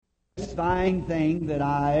satisfying thing that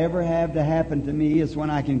I ever have to happen to me is when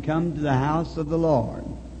I can come to the house of the Lord.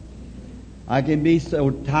 I can be so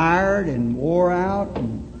tired and wore out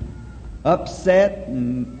and upset,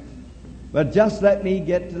 but just let me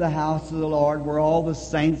get to the house of the Lord where all the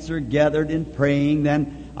saints are gathered and praying,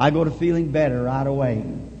 then I go to feeling better right away.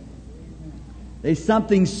 There's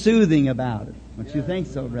something soothing about it. Don't you think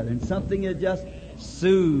so, brethren? Something that just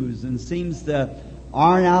soothes and seems to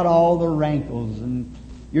iron out all the rankles, and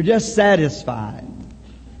you're just satisfied.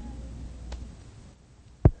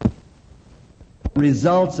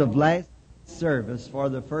 Results of last service for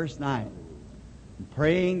the first night.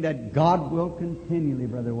 Praying that God will continually,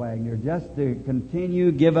 Brother Wagner, just to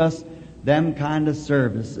continue give us them kind of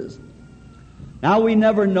services. Now we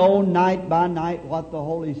never know night by night what the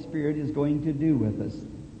Holy Spirit is going to do with us.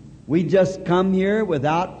 We just come here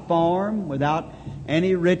without form, without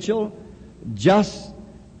any ritual, just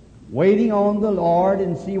waiting on the Lord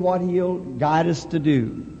and see what He'll guide us to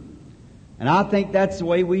do. And I think that's the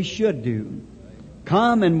way we should do.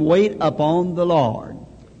 Come and wait upon the Lord.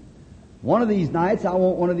 One of these nights, I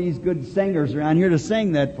want one of these good singers around here to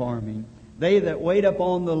sing that for me. They that wait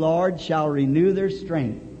upon the Lord shall renew their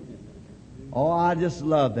strength. Oh, I just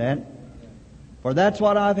love that. For that's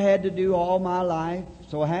what I've had to do all my life.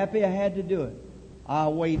 So happy I had to do it. I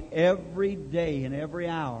wait every day and every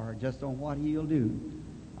hour just on what He'll do.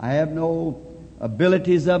 I have no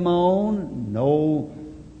abilities of my own,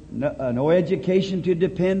 no education to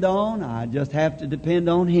depend on. I just have to depend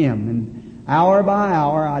on Him. And hour by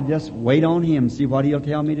hour, I just wait on Him, see what He'll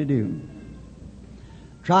tell me to do.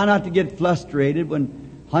 Try not to get frustrated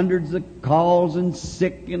when hundreds of calls and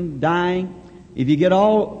sick and dying. If you get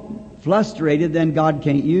all frustrated, then God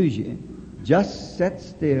can't use you. Just sit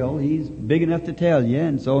still. He's big enough to tell you.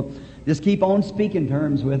 And so just keep on speaking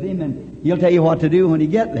terms with Him, and He'll tell you what to do when you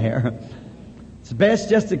get there. It's best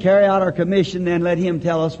just to carry out our commission and let Him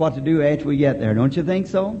tell us what to do after we get there. Don't you think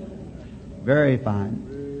so? Very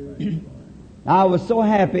fine. I was so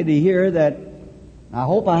happy to hear that, I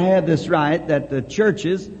hope I have this right, that the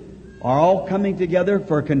churches are all coming together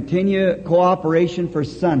for continued cooperation for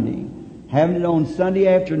Sunday. Having it on Sunday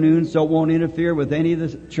afternoon so it won't interfere with any of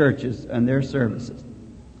the churches and their services.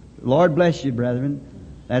 Lord bless you, brethren.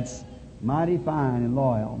 That's mighty fine and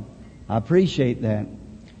loyal. I appreciate that.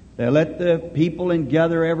 They let the people and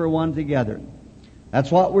gather everyone together.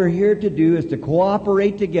 That's what we're here to do, is to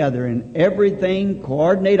cooperate together in everything,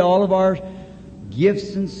 coordinate all of our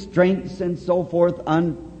gifts and strengths and so forth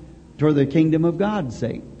for the kingdom of God's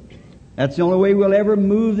sake. That's the only way we'll ever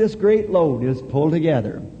move this great load, is pull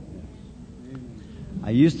together. I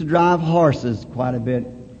used to drive horses quite a bit.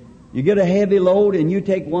 You get a heavy load and you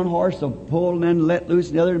take one horse to pull and then let loose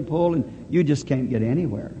the other and pull, and you just can't get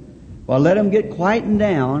anywhere. Well, let them get quietened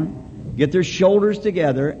down, get their shoulders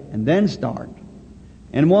together, and then start.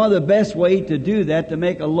 And one of the best ways to do that, to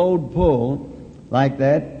make a load pull like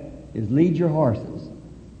that, is lead your horses.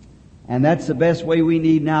 And that's the best way we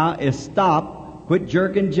need now, is stop, quit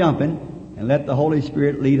jerking, jumping, and let the Holy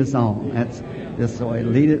Spirit lead us on. That's just the way.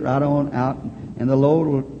 Lead it right on out, and the load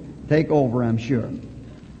will take over, I'm sure.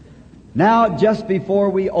 Now, just before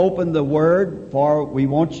we open the Word, for we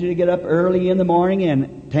want you to get up early in the morning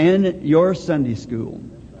and attend your Sunday school.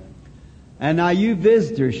 And now you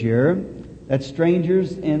visitors here, that's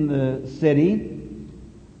strangers in the city,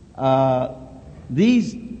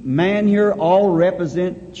 these men here all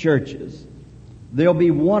represent churches. There'll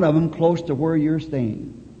be one of them close to where you're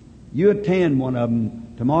staying. You attend one of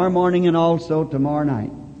them tomorrow morning and also tomorrow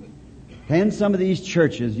night. Attend some of these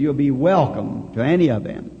churches. You'll be welcome to any of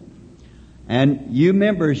them. And you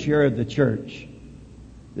members here of the church,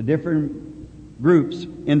 the different groups,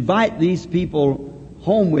 invite these people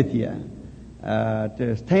home with you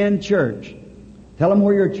to attend church. Tell them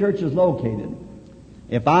where your church is located.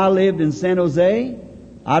 If I lived in San Jose,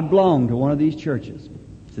 I'd belong to one of these churches.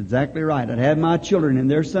 That's exactly right. I'd have my children in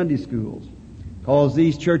their Sunday schools, because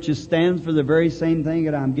these churches stand for the very same thing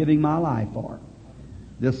that I'm giving my life for.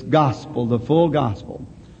 This gospel, the full gospel.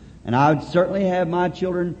 And I would certainly have my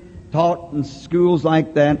children taught in schools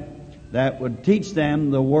like that would teach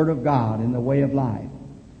them the Word of God in the way of life.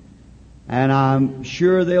 And I'm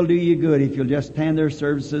sure they'll do you good if you'll just attend their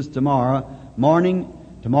services tomorrow morning,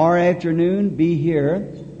 tomorrow afternoon, be here,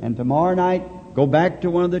 and tomorrow night, go back to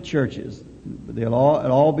one of the churches. It'll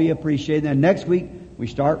all be appreciated. And next week, we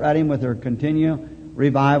start right in with our continual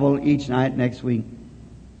revival each night next week.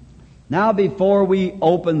 Now, before we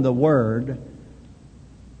open the Word,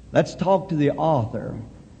 let's talk to the author.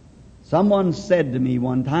 Someone said to me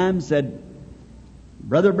one time, said,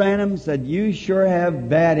 Brother Branham, said, you sure have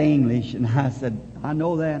bad English. And I said, I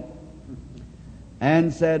know that.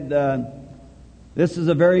 and said, this is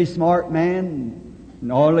a very smart man.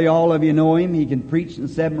 Nearly all of you know him. He can preach in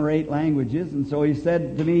 7 or 8 languages. And so he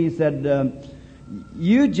said to me, he said,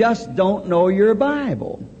 you just don't know your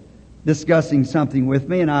Bible, discussing something with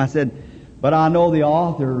me. And I said, but I know the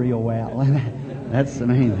author real well. That's the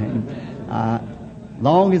main thing.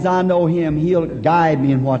 Long as I know him, he'll guide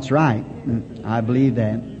me in what's right. I believe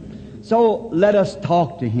that. So let us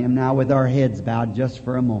talk to him now with our heads bowed just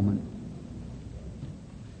for a moment.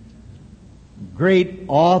 Great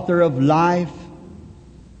author of life,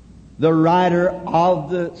 the writer of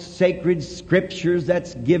the sacred scriptures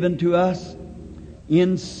that's given to us,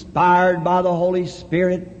 inspired by the Holy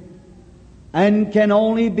Spirit, and can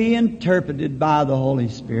only be interpreted by the Holy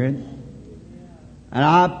Spirit. And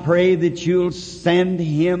I pray that you'll send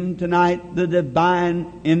him tonight, the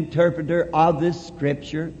divine interpreter of this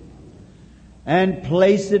Scripture, and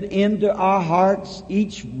place it into our hearts,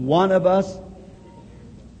 each one of us,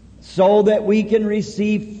 so that we can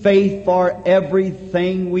receive faith for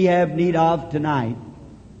everything we have need of tonight.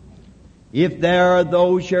 If there are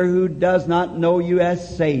those here who does not know you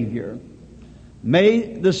as Savior,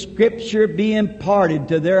 may the Scripture be imparted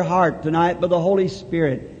to their heart tonight by the Holy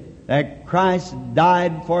Spirit, that Christ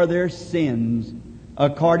died for their sins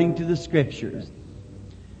according to the Scriptures.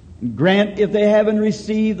 Grant, if they haven't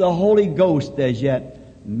received the Holy Ghost as yet,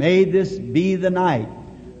 may this be the night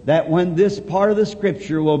that when this part of the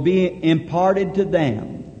Scripture will be imparted to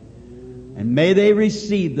them, and may they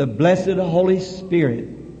receive the blessed Holy Spirit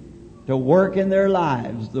to work in their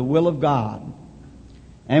lives the will of God.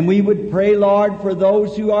 And we would pray, Lord, for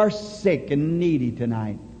those who are sick and needy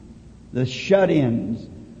tonight, the shut-ins,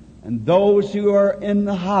 and those who are in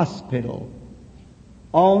the hospital,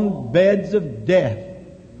 on beds of death.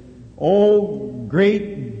 Oh,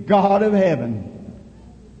 great God of heaven,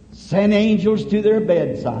 send angels to their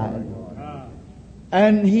bedside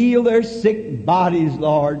and heal their sick bodies,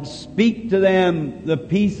 Lord. Speak to them the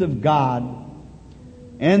peace of God.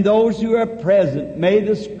 And those who are present, may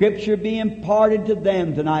the Scripture be imparted to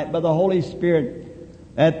them tonight by the Holy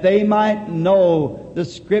Spirit, that they might know the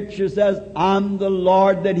Scripture says, I'm the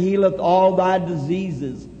Lord that healeth all thy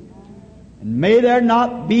diseases. And may there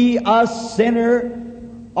not be a sinner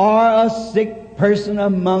or a sick person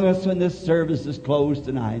among us when this service is closed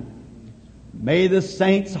tonight. May the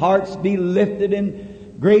saints' hearts be lifted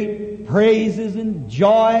in great praises and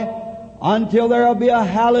joy until there will be a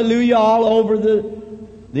hallelujah all over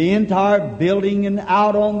the entire building and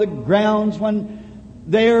out on the grounds. When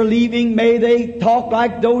they are leaving, may they talk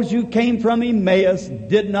like those who came from Emmaus.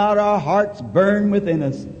 Did not our hearts burn within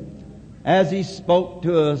us as He spoke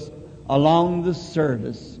to us along the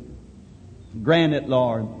service? Grant it,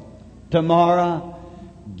 Lord. Tomorrow,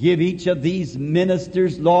 give each of these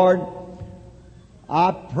ministers, Lord,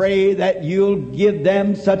 I pray that you'll give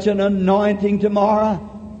them such an anointing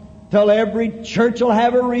tomorrow till every church will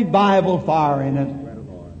have a revival fire in it.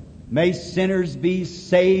 May sinners be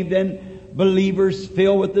saved and believers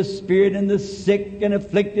filled with the Spirit, and the sick and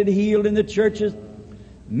afflicted healed in the churches.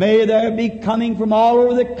 May there be coming from all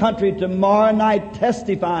over the country tomorrow night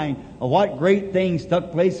testifying of what great things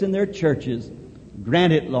took place in their churches.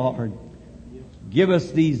 Grant it, Lord. Give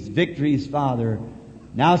us these victories, Father.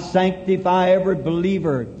 Now sanctify every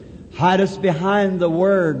believer. Hide us behind the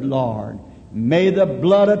Word, Lord. May the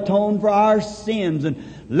blood atone for our sins, and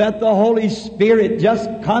let the Holy Spirit just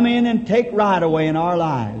come in and take right away in our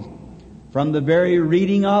lives from the very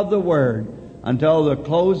reading of the Word until the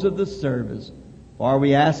close of the service. For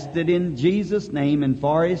we asked it in Jesus' name and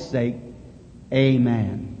for His sake.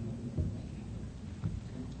 Amen.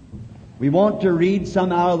 We want to read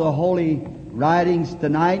some out of the Holy Writings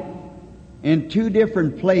tonight in 2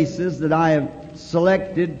 different places that I have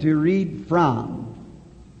selected to read from.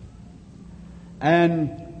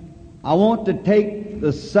 And I want to take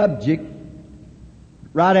the subject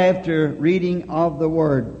right after reading of the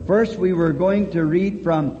Word. First, we were going to read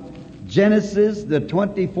from Genesis, the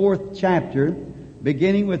 24th chapter,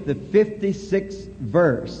 beginning with the 56th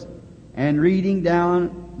verse, and reading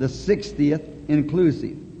down the 60th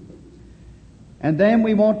inclusive. And then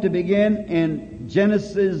we want to begin in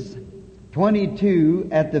Genesis 22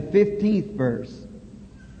 at the 15th verse,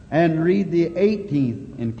 and read the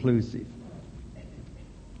 18th inclusive.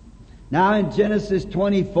 Now in Genesis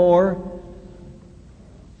 24,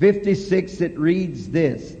 56, it reads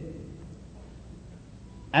this.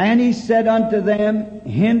 And he said unto them,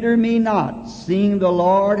 Hinder me not, seeing the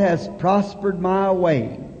Lord has prospered my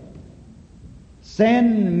way.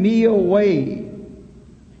 Send me away,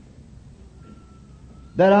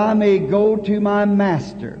 that I may go to my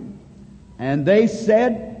master. And they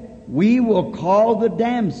said, We will call the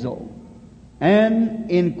damsel. and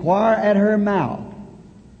inquire at her mouth.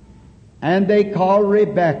 And they called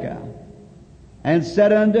Rebekah, and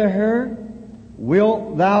said unto her,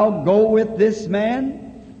 Wilt thou go with this man?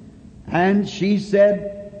 And she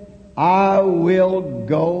said, I will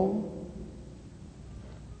go.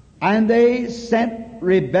 And they sent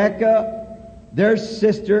Rebekah, their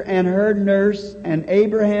sister, and her nurse, and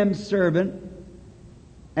Abraham's servant,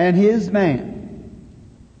 and his man.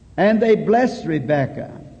 And they blessed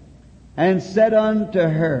Rebekah, and said unto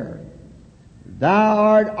her, Thou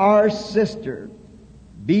art our sister.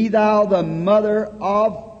 Be thou the mother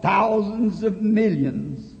of thousands of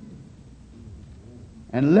millions.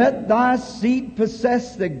 And let thy seed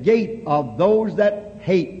possess the gate of those that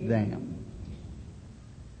hate them.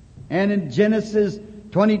 And in Genesis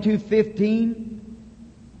 22:15,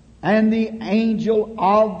 and the angel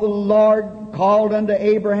of the Lord called unto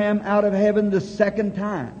Abraham out of heaven the second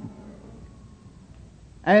time,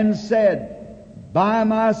 and said, By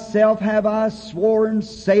myself have I sworn,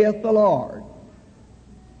 saith the Lord,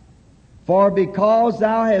 for because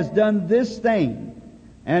thou hast done this thing,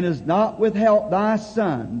 and hast not withheld thy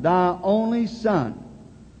son, thy only son,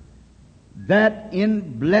 that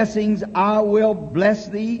in blessings I will bless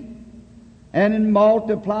thee, and in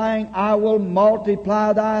multiplying I will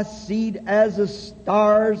multiply thy seed as the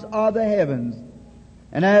stars of the heavens,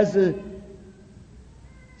 and as the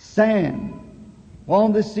sand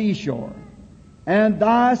on the seashore. And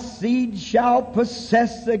thy seed shall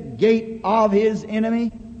possess the gate of his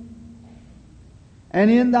enemy. And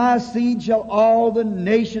in thy seed shall all the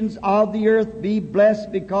nations of the earth be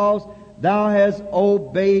blessed, because thou hast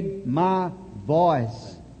obeyed my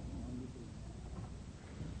voice.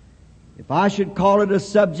 If I should call it a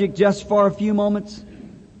subject just for a few moments,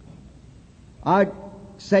 I'd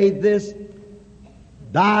say this: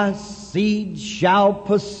 Thy seed shall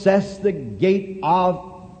possess the gate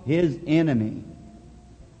of his enemy.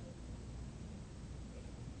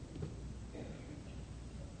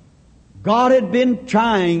 God had been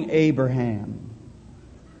trying Abraham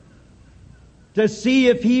to see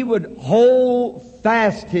if he would hold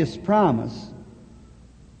fast his promise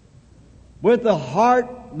with a heart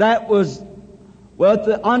that was with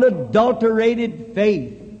the unadulterated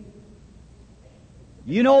faith.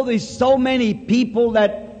 You know, there's so many people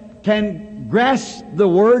that can grasp the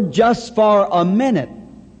Word just for a minute.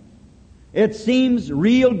 It seems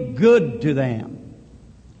real good to them.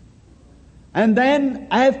 And then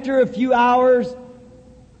after a few hours,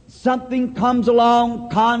 something comes along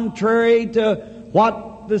contrary to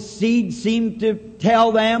what the seed seemed to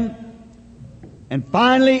tell them, and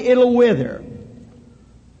finally it'll wither.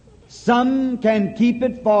 Some can keep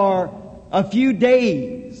it for a few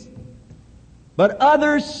days, but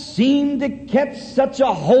others seem to catch such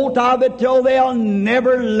a hold of it till they'll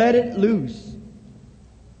never let it loose.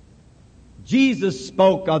 Jesus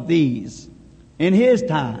spoke of these in His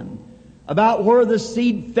time, about where the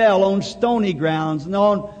seed fell on stony grounds and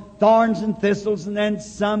on thorns and thistles, and then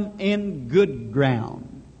some in good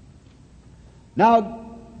ground. Now,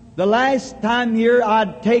 the last time here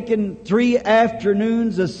I'd taken 3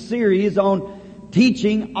 afternoons a series on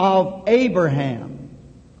teaching of Abraham,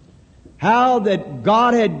 how that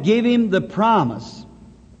God had given him the promise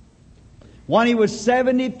when he was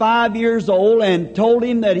 75 years old, and told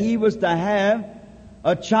him that he was to have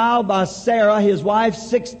a child by Sarah, his wife,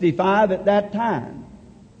 65 at that time.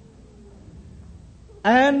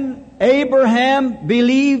 And Abraham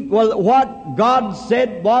believed what God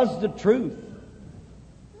said was the truth.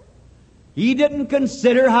 He didn't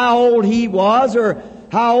consider how old he was or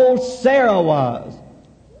how old Sarah was.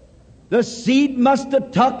 The seed must have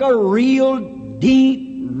took a real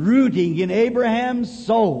deep rooting in Abraham's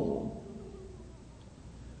soul.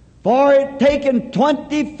 For it taken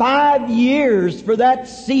 25 years for that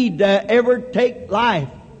seed to ever take life.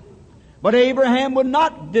 But Abraham would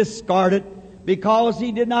not discard it, because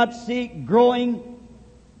he did not see it growing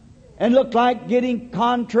and looked like getting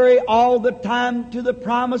contrary all the time to the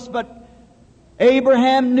promise. But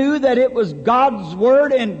Abraham knew that it was God's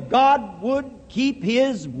Word, and God would keep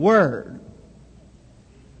His Word.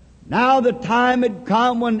 Now the time had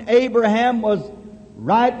come when Abraham was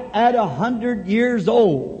right at 100 years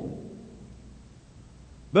old,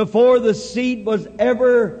 before the seed was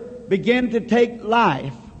ever begin to take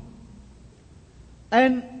life.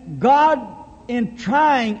 And God, in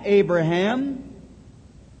trying Abraham,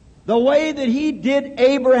 the way that He did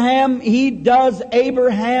Abraham, He does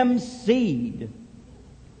Abraham's seed.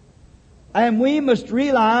 And we must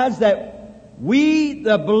realize that we,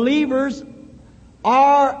 the believers,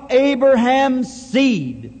 are Abraham's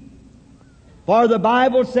seed. For the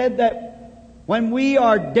Bible said that when we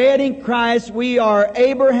are dead in Christ, we are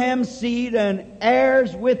Abraham's seed and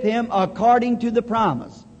heirs with him according to the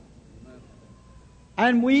promise.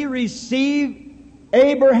 And we receive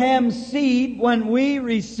Abraham's seed when we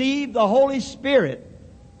receive the Holy Spirit.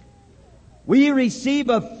 We receive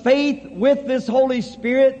a faith with this Holy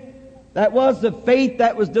Spirit that was the faith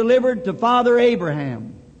that was delivered to Father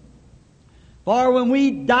Abraham. For when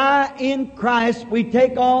we die in Christ, we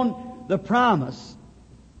take on the promise.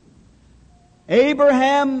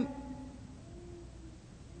 Abraham,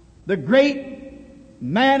 the great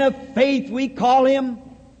man of faith, we call him,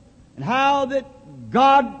 and how that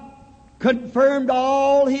God confirmed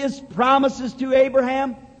all His promises to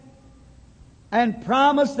Abraham, and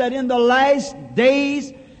promised that in the last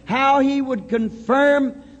days how He would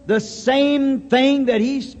confirm the same thing that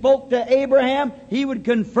He spoke to Abraham, He would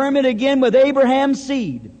confirm it again with Abraham's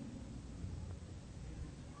seed.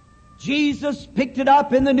 Jesus picked it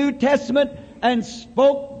up in the New Testament and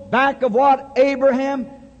spoke back of what Abraham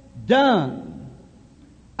done,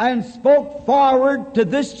 and spoke forward to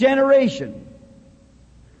this generation.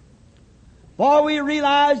 For we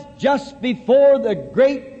realize just before the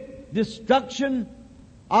great destruction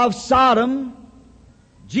of Sodom,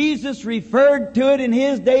 Jesus referred to it in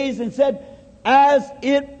His days and said, as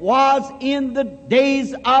it was in the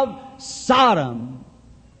days of Sodom,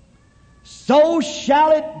 so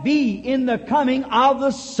shall it be in the coming of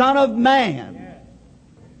the Son of Man.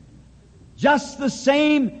 Just the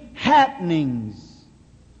same happenings,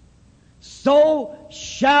 so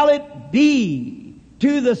shall it be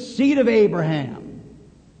to the seed of Abraham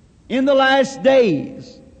in the last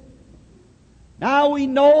days. Now we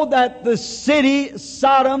know that the city,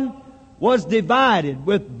 Sodom, was divided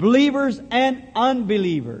with believers and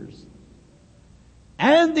unbelievers.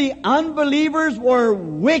 And the unbelievers were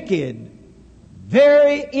wicked,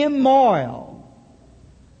 very immoral,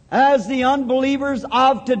 as the unbelievers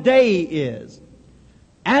of today is.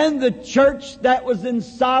 And the church that was in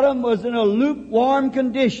Sodom was in a lukewarm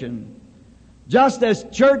condition, just as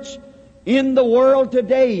church in the world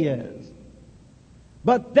today is.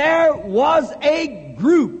 But there was a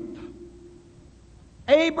group,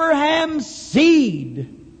 Abraham's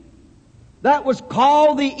seed, that was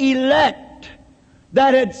called the elect,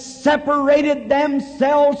 that had separated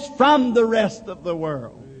themselves from the rest of the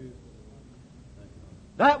world.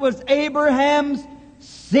 That was Abraham's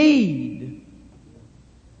seed.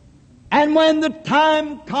 And when the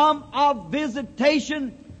time come of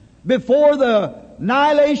visitation before the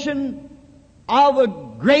annihilation of a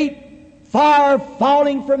great fire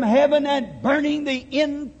falling from heaven and burning the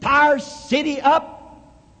entire city up,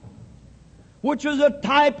 which was a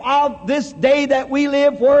type of this day that we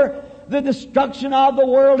live, where the destruction of the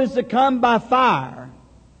world is to come by fire.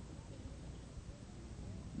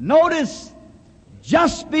 Notice,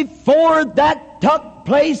 just before that took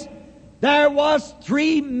place, there was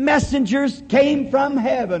 3 messengers came from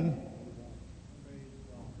heaven.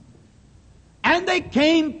 And they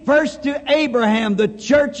came first to Abraham, the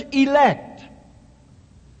church elect,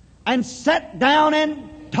 and sat down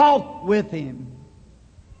and talked with him.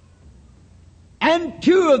 And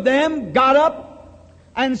 2 of them got up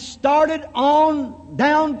and started on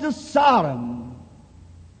down to Sodom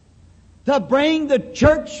to bring the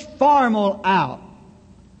church formal out.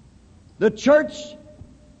 The church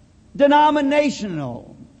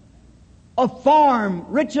denominational, a farm,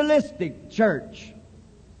 ritualistic church.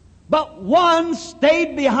 But one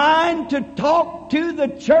stayed behind to talk to the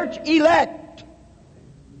church elect,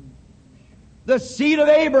 the seed of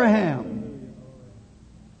Abraham.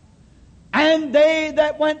 And they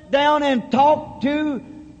that went down and talked to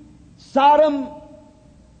Sodom,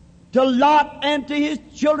 to Lot and to his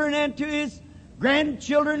children and to his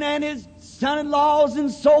grandchildren and his son-in-laws and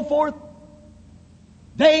so forth,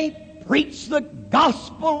 they preached the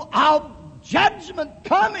gospel of judgment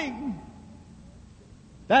coming.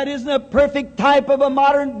 That isn't a perfect type of a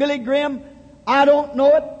modern Billy Graham. I don't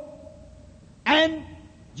know it. And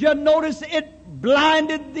you notice it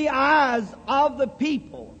blinded the eyes of the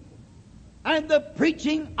people. And the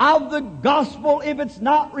preaching of the gospel, if it's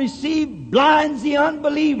not received, blinds the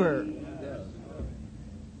unbeliever.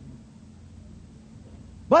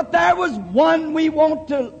 But there was one we want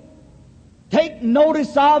to take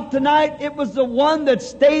notice of tonight. It was the one that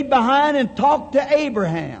stayed behind and talked to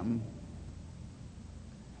Abraham.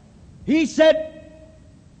 He said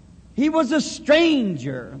he was a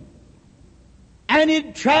stranger and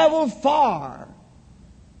he'd traveled far.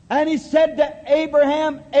 And he said to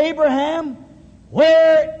Abraham, Abraham,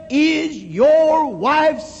 where is your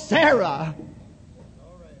wife Sarah?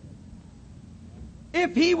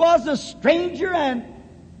 If he was a stranger and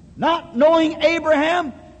not knowing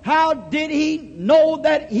Abraham, how did he know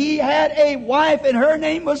that he had a wife and her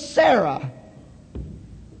name was Sarah?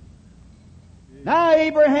 Now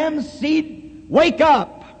Abraham's seed, wake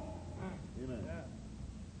up.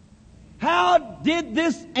 How did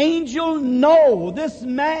this angel know, this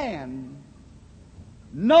man,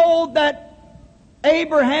 know that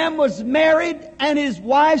Abraham was married and his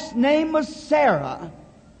wife's name was Sarah?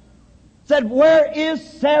 Said, where is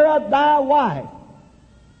Sarah thy wife?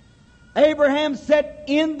 Abraham said,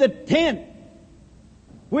 in the tent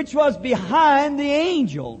which was behind the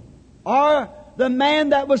angel, or the man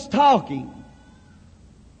that was talking.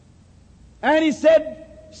 And he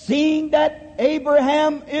said, seeing that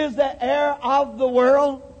Abraham is the heir of the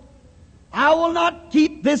world, I will not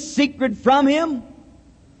keep this secret from him.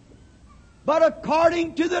 But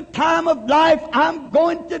according to the time of life, I'm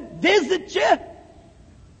going to visit you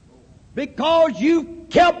because you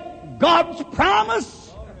kept God's promise.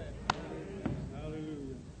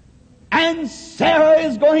 And Sarah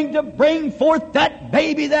is going to bring forth that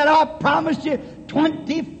baby that I promised you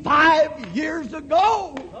 25 years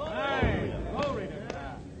ago.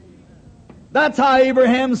 That's how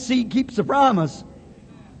Abraham's seed keeps the promise.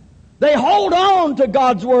 They hold on to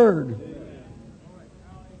God's Word.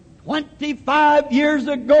 25 years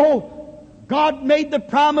ago, God made the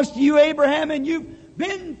promise to you, Abraham, and you've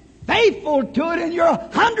been faithful to it, and you're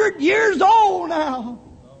 100 years old now.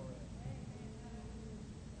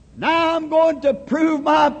 Now I'm going to prove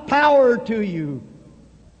my power to you,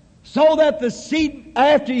 so that the seed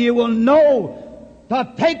after you will know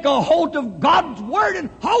to take a hold of God's Word and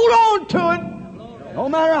hold on to it. No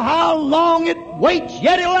matter how long it waits,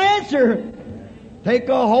 yet it'll answer. Take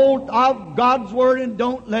a hold of God's Word and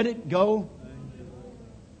don't let it go.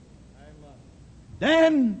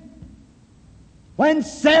 Then, when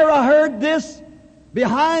Sarah heard this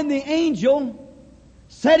behind the angel,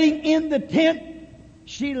 sitting in the tent,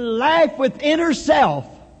 she laughed within herself.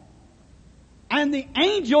 And the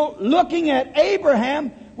angel, looking at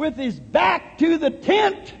Abraham with his back to the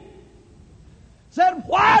tent, said,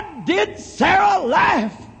 why did Sarah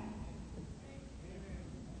laugh?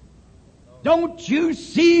 Don't you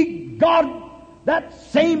see God, that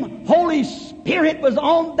same Holy Spirit was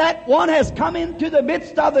on that one, has come into the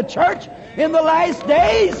midst of the church in the last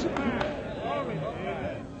days?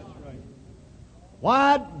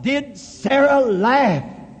 Why did Sarah laugh?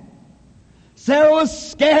 Sarah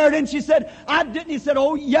was scared and she said, I didn't. He said,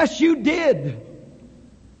 oh yes you did.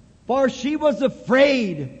 For she was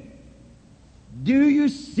afraid. Do you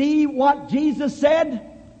see what Jesus said?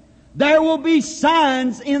 There will be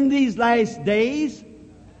signs in these last days.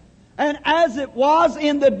 And as it was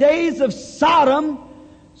in the days of Sodom,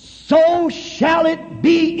 so shall it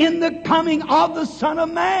be in the coming of the Son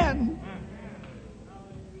of Man.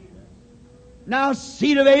 Now,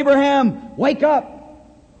 seed of Abraham, wake up.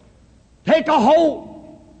 Take a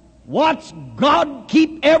hold. Watch God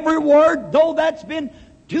keep every word, though that's been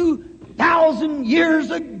 2,000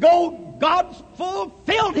 years ago. God's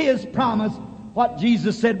fulfilled His promise, what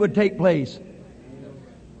Jesus said would take place.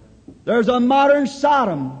 There's a modern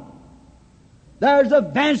Sodom. There's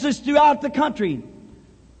evangelists throughout the country.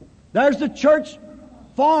 There's the church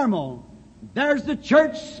formal. There's the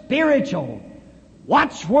church spiritual.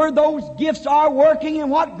 Watch where those gifts are working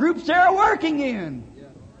and what groups they're working in.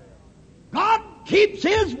 God keeps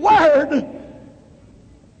His word.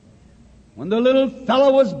 When the little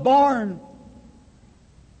fellow was born,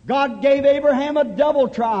 God gave Abraham a double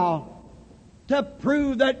trial to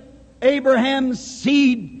prove that Abraham's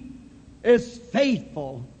seed is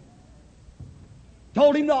faithful.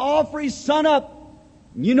 Told him to offer his son up.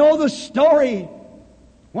 You know the story.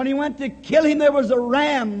 When he went to kill him, there was a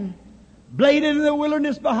ram bladed in the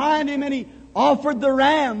wilderness behind him, and he offered the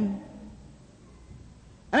ram.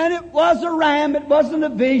 And it was a ram, it wasn't a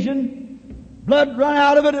vision. Blood run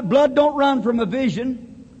out of it, blood don't run from a vision.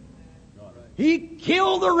 He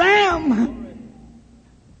killed the ram.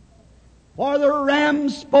 For the ram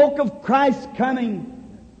spoke of Christ's coming.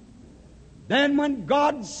 Then when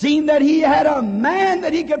God seen that he had a man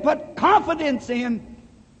that he could put confidence in,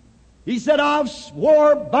 he said, I've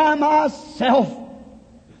swore by myself.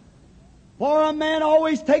 For a man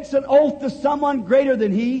always takes an oath to someone greater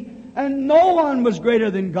than he, and no one was greater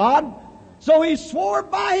than God. So he swore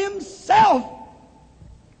by himself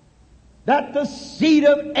that the seed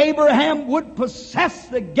of Abraham would possess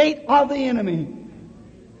the gate of the enemy.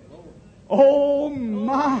 Oh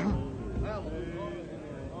my!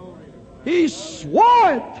 He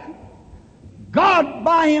swore it. God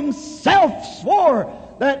by Himself swore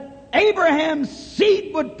that Abraham's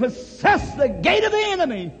seed would possess the gate of the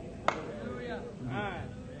enemy.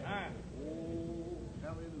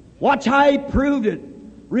 Watch how He proved it.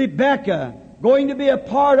 Rebekah going to be a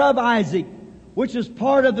part of Isaac, which is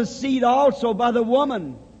part of the seed also by the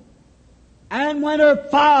woman. And when her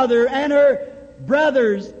father and her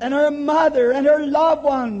brothers and her mother and her loved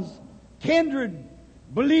ones, kindred,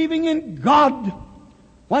 believing in God,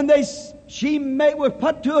 when she was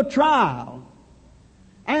put to a trial,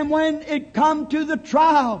 and when it come to the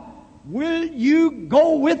trial, will you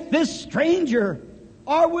go with this stranger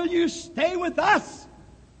or will you stay with us?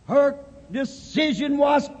 Her decision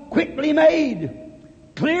was quickly made,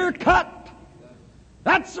 clear cut.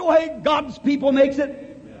 That's the way God's people makes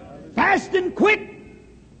it, fast and quick.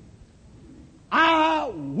 I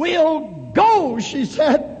will go, she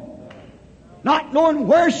said. Not knowing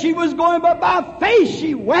where she was going, but by faith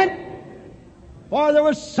she went. For there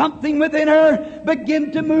was something within her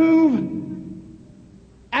begin to move.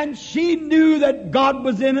 And she knew that God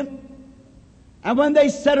was in it. And when they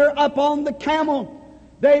set her up on the camel,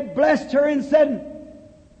 they blessed her and said,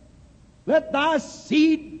 let thy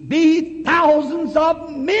seed be thousands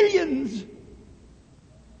of millions.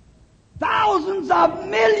 Thousands of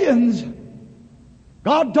millions.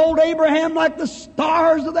 God told Abraham, like the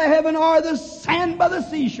stars of the heaven are the sand by the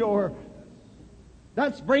seashore.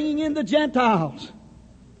 That's bringing in the Gentiles.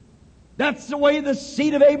 That's the way the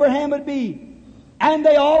seed of Abraham would be. And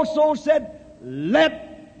they also said,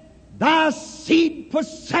 let thy seed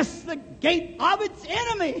possess the gate of its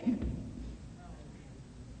enemy.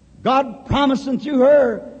 God promising to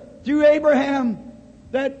her, through Abraham,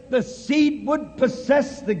 that the seed would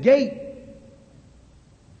possess the gate.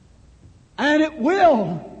 And it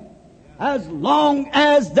will, as long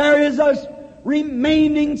as there is a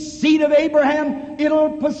remaining seed of Abraham,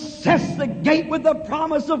 it'll possess the gate with the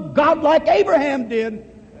promise of God like Abraham did.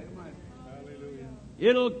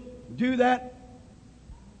 It'll do that.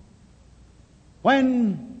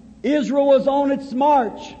 When Israel was on its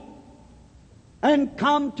march and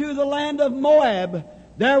come to the land of Moab,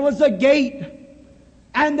 there was a gate.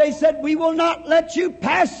 And they said, we will not let you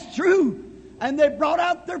pass through. And they brought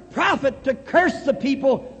out their prophet to curse the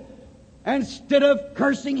people. Instead of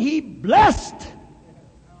cursing, he blessed.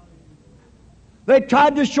 They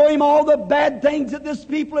tried to show him all the bad things that this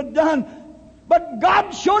people had done. But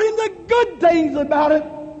God showed him the good things about it.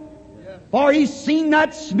 For he's seen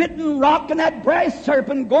that smitten rock and that brass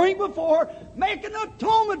serpent going before, making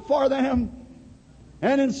atonement for them.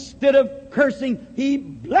 And instead of cursing, he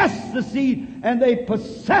blessed the seed, and they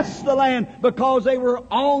possessed the land because they were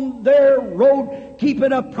on their road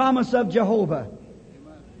keeping a promise of Jehovah.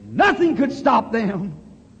 Nothing could stop them.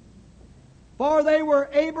 For they were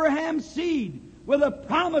Abraham's seed with a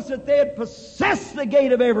promise that they had possessed the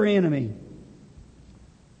gate of every enemy.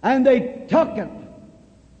 And they took it.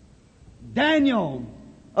 Daniel,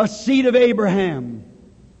 a seed of Abraham,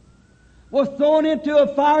 was thrown into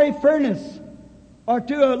a fiery furnace, or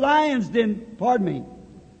to a lion's den, pardon me.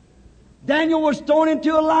 Daniel was thrown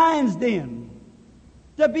into a lion's den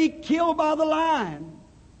to be killed by the lion.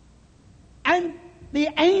 And the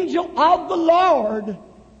angel of the Lord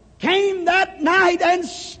came that night and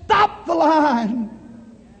stopped the lion.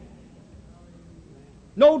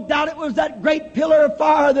 No doubt it was that great pillar of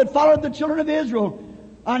fire that followed the children of Israel,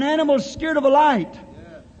 an animal scared of a light.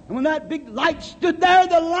 And when that big light stood there,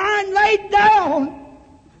 the lion laid down,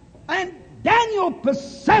 and Daniel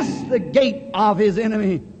possessed the gate of his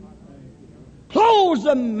enemy, closed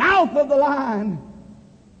the mouth of the lion,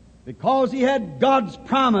 because he had God's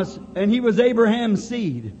promise and he was Abraham's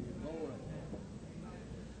seed.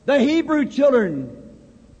 The Hebrew children,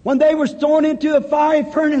 when they were thrown into a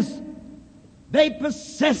fiery furnace, they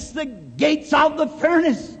possessed the gates of the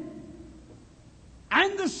furnace.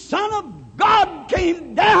 And the Son of God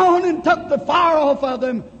came down and took the fire off of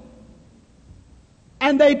them.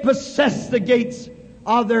 And they possessed the gates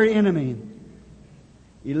of their enemy.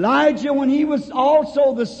 Elijah, when he was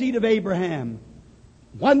also the seed of Abraham,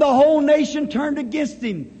 when the whole nation turned against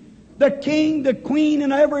him, the king, the queen,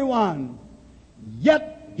 and everyone,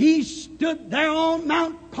 yet he stood there on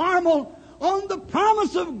Mount Carmel on the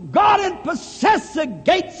promise of God and possessed the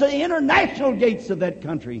gates, the international gates of that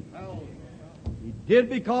country. He did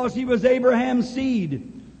because he was Abraham's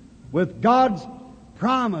seed with God's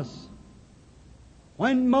promise.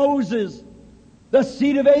 When Moses, the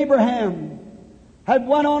seed of Abraham, had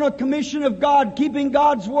went on a commission of God, keeping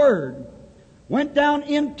God's word, went down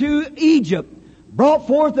into Egypt, brought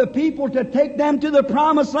forth the people to take them to the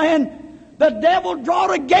promised land, the devil drawed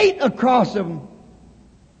a gate across them.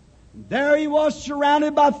 There he was,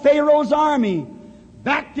 surrounded by Pharaoh's army,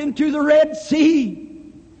 backed into the Red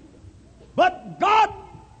Sea. But God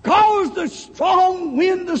caused a strong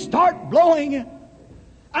wind to start blowing,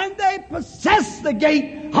 And they possessed the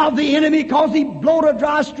gate of the enemy because he blowed a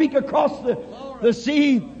dry streak across the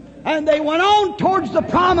sea. And they went on towards the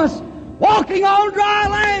promise, walking on dry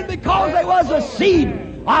land because they was a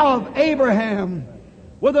seed of Abraham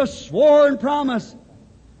with a sworn promise.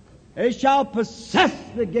 They shall possess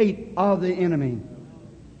the gate of the enemy.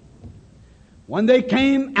 When they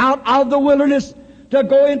came out of the wilderness to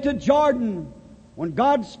go into Jordan, when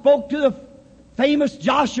God spoke to the famous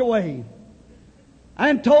Joshua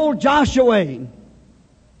and told Joshua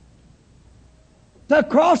to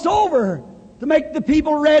cross over to make the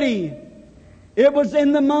people ready, it was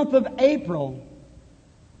in the month of April,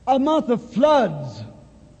 a month of floods.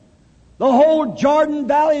 The whole Jordan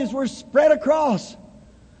valleys were spread across.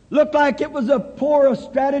 Looked like it was a poor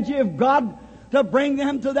strategy of God to bring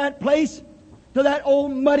them to that place, to that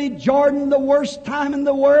old muddy Jordan, the worst time in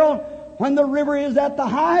the world, when the river is at the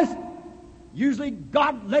highest. Usually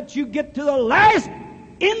God lets you get to the last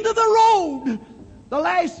end of the road, the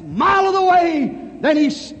last mile of the way. Then He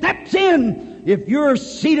steps in. If you're a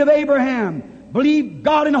seed of Abraham, believe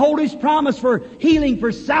God and hold His promise for healing,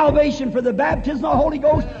 for salvation, for the baptism of the Holy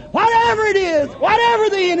Ghost, whatever it is, whatever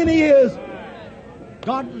the enemy is,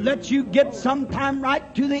 God lets you get sometime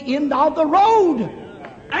right to the end of the road.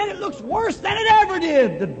 And it looks worse than it ever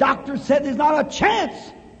did. The doctor said there's not a chance.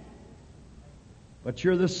 But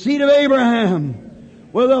you're the seed of Abraham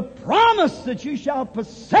with a promise that you shall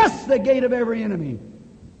possess the gate of every enemy.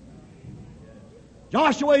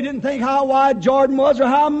 Joshua didn't think how wide Jordan was or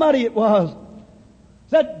how muddy it was.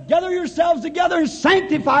 Said, gather yourselves together and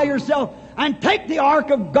sanctify yourself and take the ark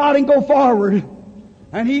of God and go forward.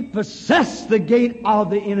 And he possessed the gate of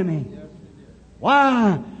the enemy.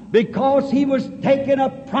 Why? Because he was taking a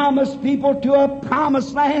promised people to a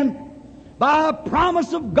promised land by a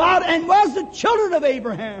promise of God and was the children of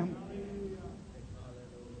Abraham.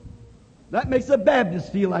 That makes the Baptists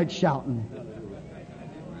feel like shouting.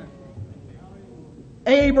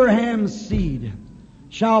 Abraham's seed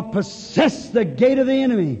shall possess the gate of the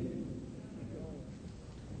enemy.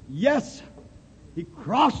 Yes, he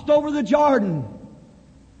crossed over the Jordan.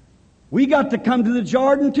 We got to come to the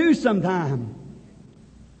Jordan too sometime.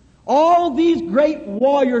 All these great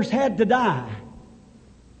warriors had to die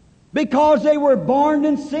because they were born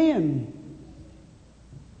in sin,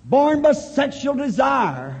 born by sexual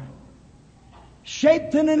desire,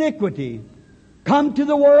 shaped in iniquity, come to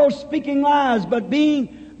the world speaking lies, but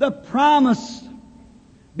being the promise,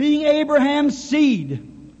 being Abraham's seed,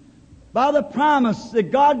 by the promise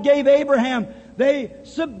that God gave Abraham, they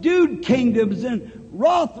subdued kingdoms and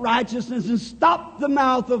wrought righteousness and stopped the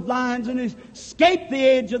mouth of lions and escaped the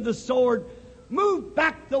edge of the sword, moved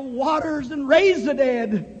back the waters and raised the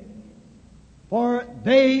dead. For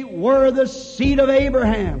they were the seed of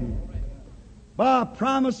Abraham, by a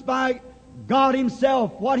promise by God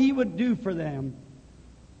Himself what He would do for them.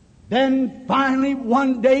 Then finally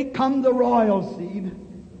one day come the royal seed.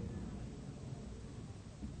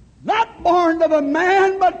 Not born of a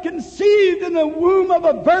man, but conceived in the womb of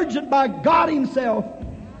a virgin by God Himself.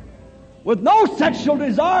 With no sexual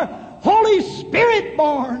desire, Holy Spirit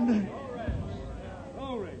born.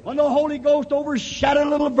 When the Holy Ghost overshadowed a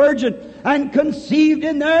little virgin and conceived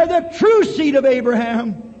in there the true seed of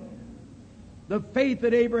Abraham. The faith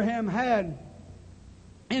that Abraham had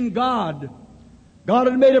in God. God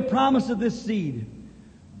had made a promise of this seed.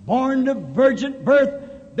 Born of virgin birth,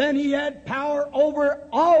 then he had power over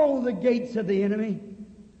all the gates of the enemy.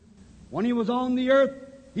 When he was on the earth,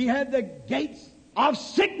 he had the gates of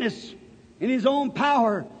sickness in his own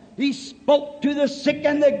power. He spoke to the sick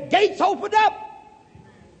and the gates opened up.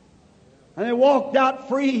 And they walked out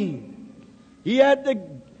free. He had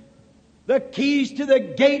the keys to the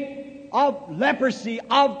gate of leprosy,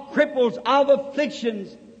 of cripples, of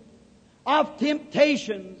afflictions, of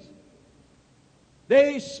temptations.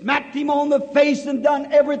 They smacked him on the face and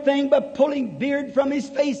done everything but pulling beard from his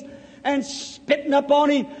face and spitting up on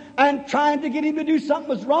him and trying to get him to do something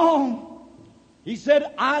was wrong. He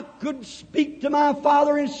said, I could speak to my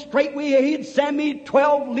Father and straightway He'd send me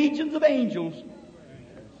 12 legions of angels.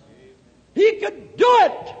 He could do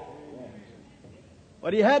it.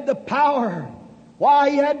 But he had the power. Why?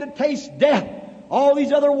 He had to taste death. All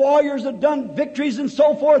these other warriors had done victories and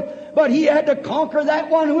so forth, but he had to conquer that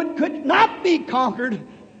one who could not be conquered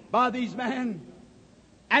by these men.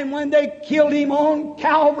 And when they killed him on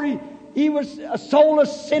Calvary, a soul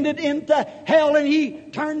ascended into hell, and he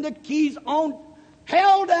turned the keys on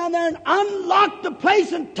hell down there and unlocked the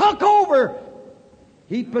place and took over.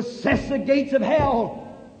 He possessed the gates of hell.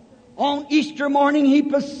 On Easter morning, he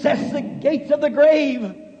possessed the gates of the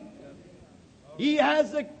grave. He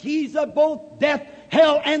has the keys of both death,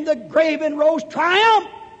 hell, and the grave, and rose triumph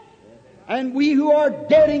And we who are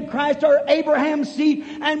dead in Christ are Abraham's seed,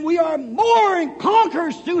 and we are more than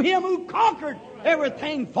conquerors through Him who conquered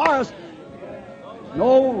everything for us.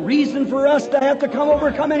 No reason for us to have to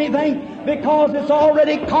overcome anything, because it's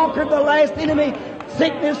already conquered the last enemy.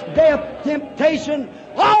 Sickness, death, temptation,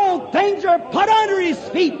 all things are put under His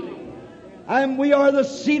feet. And we are the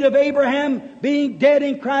seed of Abraham. Being dead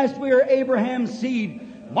in Christ, we are Abraham's seed.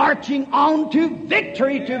 Marching on to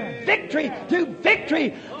victory, to victory, to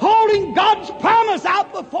victory. Holding God's promise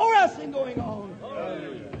out before us and going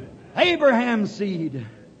on. Abraham's seed.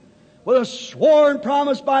 With a sworn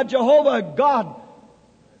promise by Jehovah God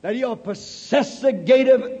that He'll possess the gate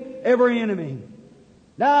of every enemy.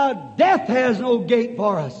 Now, death has no gate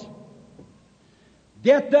for us.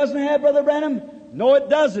 Death doesn't have, Brother Branham? No, it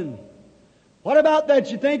doesn't. What about that?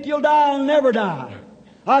 You think you'll die? I'll never die.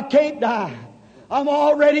 I can't die. I'm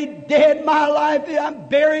already dead. My life, I'm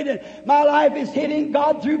buried, and my life is hid in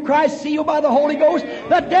God through Christ, sealed by the Holy Ghost.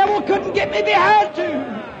 The devil couldn't get me if he had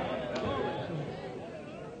to.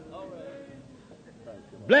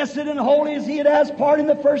 Blessed and holy is He that has part in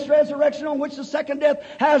the first resurrection, on which the second death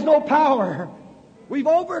has no power. We've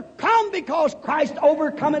overcome because Christ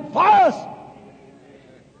overcome it for us.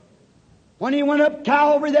 When He went up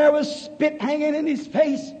Calvary, there was spit hanging in His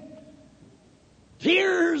face.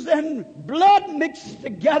 Tears and blood mixed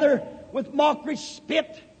together with mockery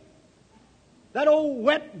spit. That old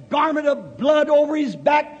wet garment of blood over His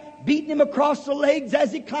back, beating Him across the legs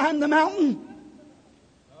as He climbed the mountain.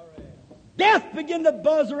 Death began to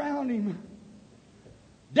buzz around Him.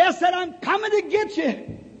 Death said, I'm coming to get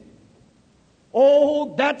you.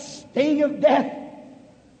 Oh, that sting of death.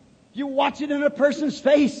 You watch it in a person's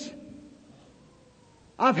face.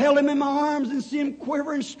 I've held him in my arms and seen him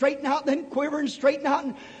quiver and straighten out, then quiver and straighten out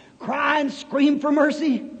and cry and scream for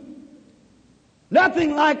mercy.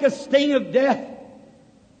 Nothing like a sting of death.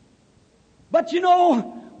 But you know,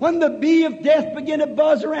 when the bee of death began to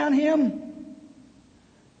buzz around him,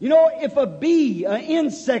 you know, if a bee, an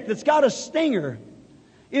insect that's got a stinger,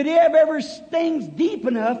 if it ever stings deep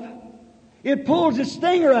enough, it pulls the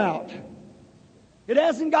stinger out. It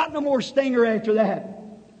hasn't got no more stinger after that.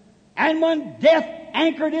 And when death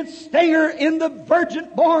anchored its stinger in the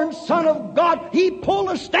virgin-born Son of God, He pulled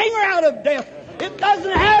a stinger out of death. It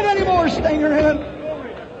doesn't have any more stinger in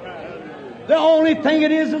it. The only thing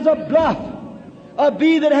it is a bluff. A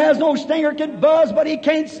bee that has no stinger can buzz, but he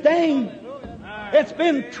can't sting. It's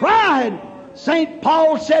been tried. St.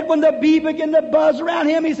 Paul said when the bee began to buzz around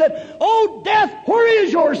him, he said, "Oh, death, where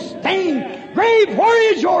is your sting? Grave,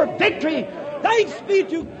 where is your victory? Thanks be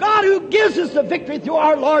to God who gives us the victory through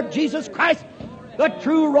our Lord Jesus Christ, the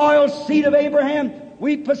true royal seed of Abraham.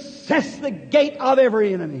 We possess the gate of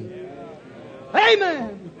every enemy."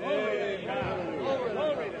 Amen.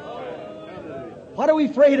 What are we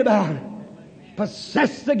afraid about?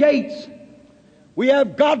 Possess the gates. We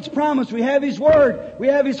have God's promise. We have His Word. We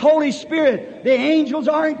have His Holy Spirit. The angels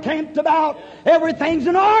are encamped about. Everything's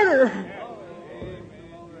in order.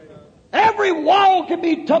 Every wall can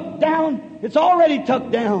be tucked down. It's already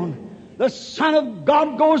tucked down. The Son of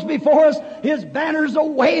God goes before us. His banners are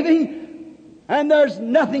waving. And there's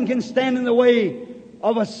nothing can stand in the way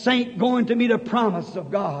of a saint going to meet a promise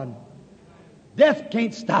of God. Death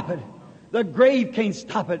can't stop it. The grave can't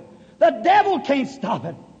stop it. The devil can't stop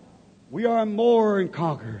it. We are more than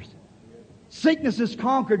conquerors. Sickness is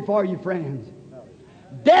conquered for you, friends.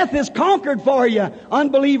 Death is conquered for you,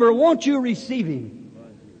 unbeliever. Won't you receive Him?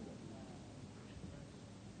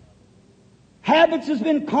 Habits has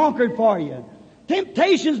been conquered for you.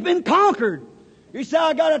 Temptation's been conquered. You say,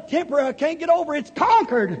 I got a temper, I can't get over it. It's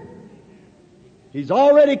conquered. He's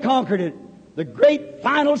already conquered it. The great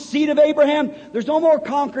final seed of Abraham, there's no more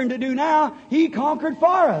conquering to do now. He conquered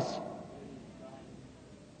for us.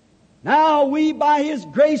 Now we, by His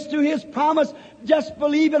grace, through His promise, just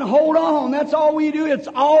believe and hold on. That's all we do. It's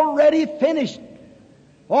already finished.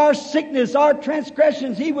 Our sickness, our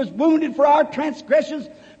transgressions, He was wounded for our transgressions,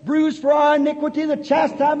 bruised for our iniquity, the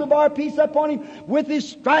chastisement of our peace upon Him. With His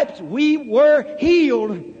stripes we were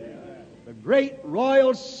healed. The great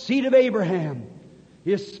royal seed of Abraham.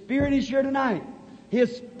 His Spirit is here tonight.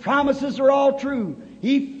 His promises are all true.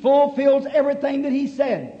 He fulfills everything that He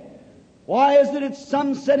said. Why is it that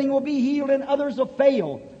some setting will be healed and others will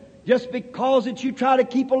fail? Just because that you try to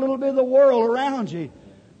keep a little bit of the world around you.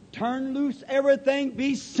 Turn loose everything,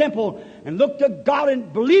 be simple, and look to God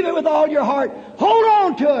and believe it with all your heart. Hold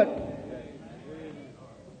on to it.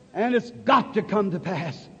 And it's got to come to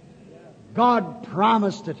pass. God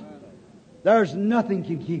promised it. There's nothing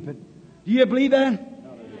can keep it. Do you believe that?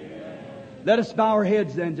 Let us bow our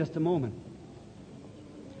heads then just a moment.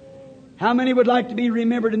 How many would like to be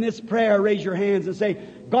remembered in this prayer? Raise your hands and say,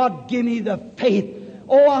 God, give me the faith.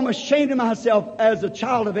 Oh, I'm ashamed of myself as a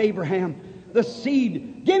child of Abraham, the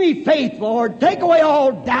seed. Give me faith, Lord. Take away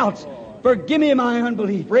all doubts. Forgive me my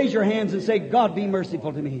unbelief. Raise your hands and say, God, be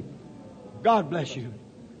merciful to me. God bless you.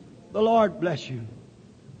 The Lord bless you.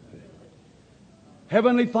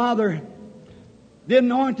 Heavenly Father, the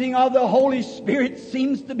anointing of the Holy Spirit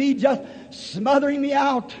seems to be just smothering me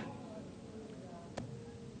out.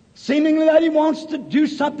 Seemingly that He wants to do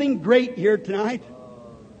something great here tonight.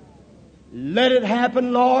 Let it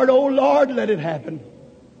happen, Lord. Oh, Lord, let it happen.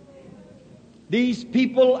 These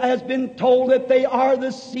people has been told that they are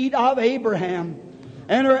the seed of Abraham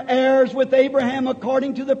and are heirs with Abraham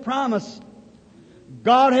according to the promise.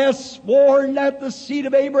 God has sworn that the seed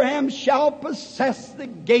of Abraham shall possess the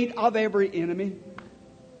gate of every enemy.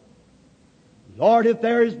 Lord, if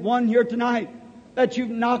there is one here tonight that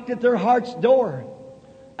you've knocked at their heart's door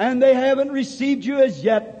and they haven't received you as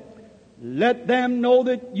yet, let them know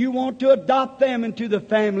that you want to adopt them into the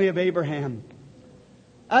family of Abraham.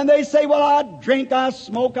 And they say, well, I drink, I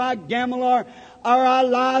smoke, I gamble, or I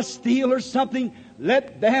lie, steal, or something.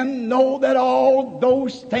 Let them know that all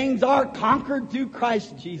those things are conquered through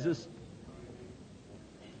Christ Jesus.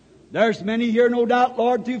 There's many here, no doubt,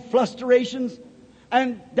 Lord, through frustrations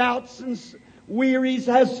and doubts and wearies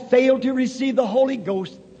has failed to receive the Holy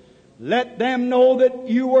Ghost. Let them know that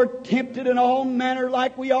you were tempted in all manner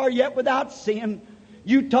like we are, yet without sin.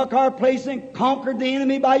 You took our place and conquered the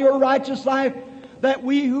enemy by your righteous life, that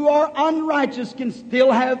we who are unrighteous can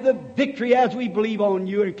still have the victory as we believe on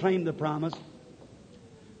you and claim the promise.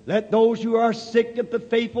 Let those who are sick, that the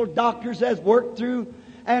faithful doctors has worked through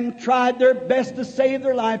and tried their best to save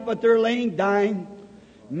their life, but they're laying dying.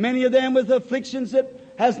 Many of them with afflictions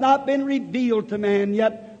that has not been revealed to man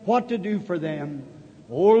yet what to do for them.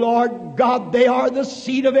 Oh Lord God, they are the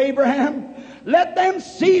seed of Abraham. Let them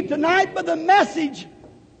see tonight by the message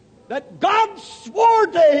that God swore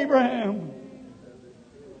to Abraham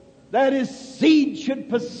that his seed should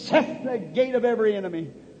possess the gate of every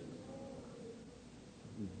enemy.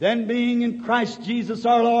 Then being in Christ Jesus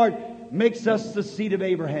our Lord makes us the seed of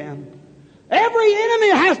Abraham. Every enemy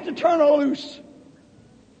has to turn loose.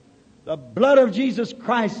 The blood of Jesus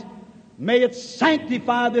Christ, may it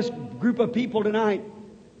sanctify this group of people tonight.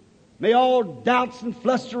 May all doubts and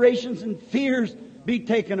frustrations and fears be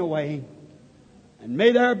taken away. And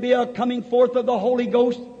may there be a coming forth of the Holy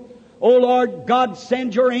Ghost. O Lord God,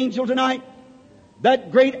 send your angel tonight.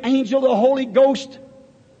 That great angel, the Holy Ghost,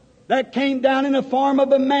 that came down in the form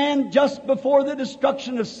of a man just before the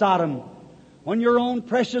destruction of Sodom. When your own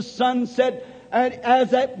precious Son said,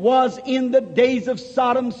 as it was in the days of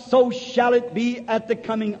Sodom, so shall it be at the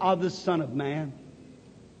coming of the Son of Man.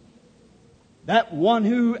 That one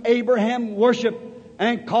who Abraham worshiped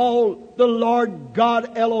and called the Lord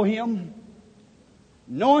God Elohim,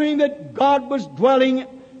 knowing that God was dwelling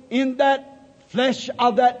in that flesh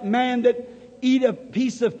of that man that eat a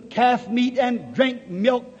piece of calf meat and drank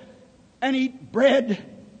milk and eat bread.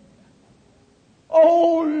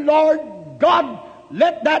 Oh Lord God,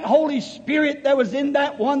 let that Holy Spirit that was in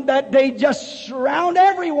that one that day just surround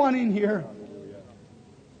everyone in here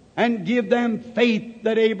and give them faith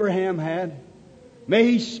that Abraham had.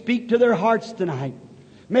 May He speak to their hearts tonight.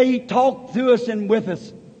 May He talk through us and with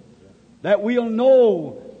us, that we'll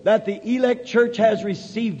know that the elect church has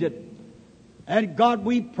received it. And God,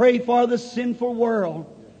 we pray for the sinful world,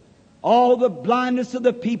 all the blindness of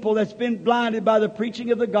the people that's been blinded by the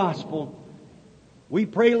preaching of the gospel. We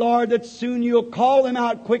pray, Lord, that soon You'll call them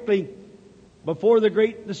out quickly before the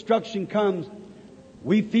great destruction comes.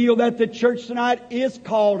 We feel that the church tonight is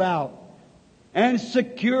called out and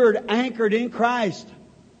secured, anchored in Christ,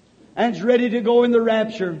 and is ready to go in the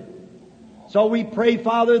rapture. So we pray,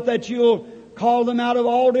 Father, that You'll call them out of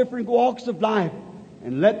all different walks of life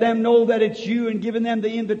and let them know that it's You, and giving them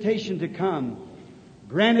the invitation to come.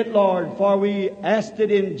 Grant it, Lord, for we asked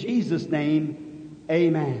it in Jesus' name.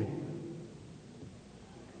 Amen.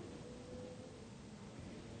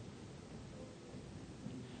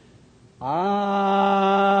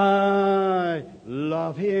 I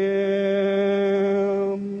love Him.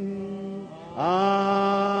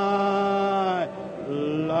 I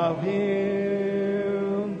love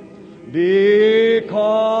Him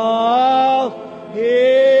because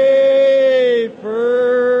He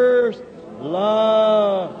first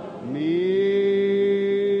loved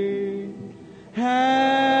me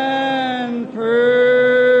and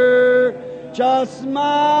purchased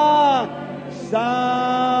my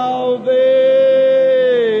salvation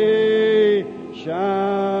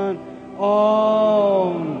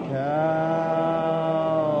on Calvary's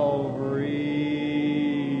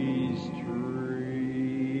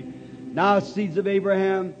Now, seeds of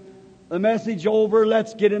Abraham, the message over.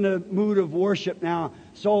 Let's get in a mood of worship now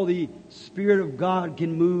so the Spirit of God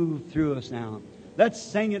can move through us now. Let's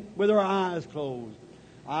sing it with our eyes closed.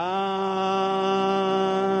 I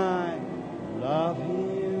love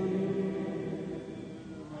Him.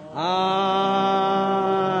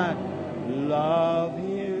 I love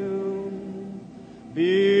Him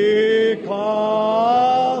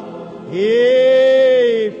because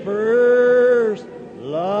He first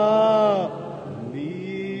loved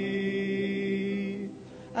me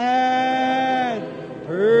and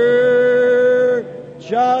purchased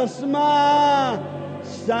my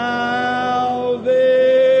salvation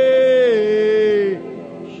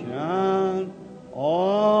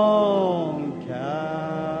on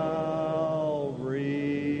Calvary's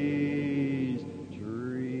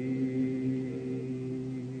tree.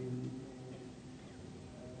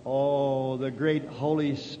 Oh, the great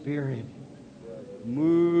Holy Spirit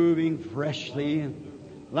moving freshly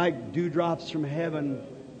like dewdrops from heaven,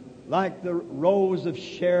 like the rose of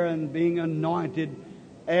Sharon being anointed.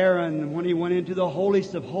 Aaron, when he went into the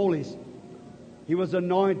holiest of holies, he was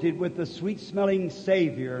anointed with the sweet-smelling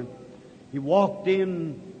Savior. He walked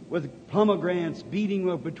in with pomegranates,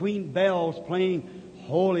 beating between bells, playing,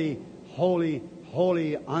 Holy, Holy,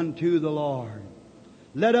 Holy unto the Lord.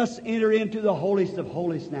 Let us enter into the holiest of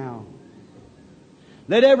holies now.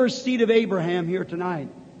 Let every seed of Abraham here tonight,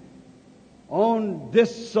 on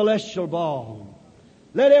this celestial ball,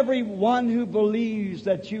 let every one who believes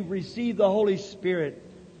that you've received the Holy Spirit,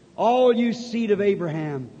 all you seed of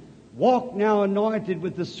Abraham, walk now anointed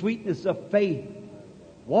with the sweetness of faith.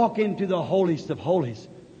 Walk into the holiest of holies,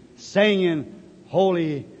 singing,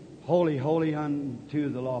 Holy, Holy, Holy unto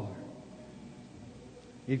the Lord.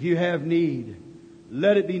 If you have need,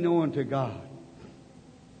 let it be known to God.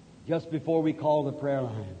 Just before we call the prayer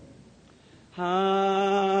line.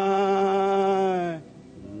 I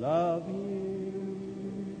love you.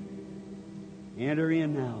 Enter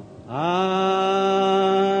in now.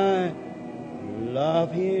 I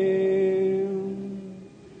love Him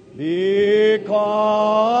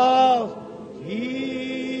because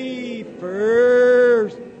He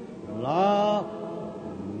first loved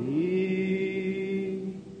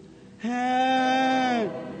me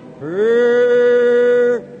and purchased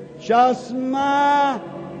my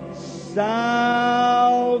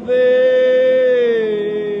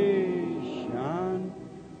salvation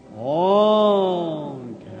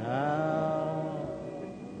on Calvary's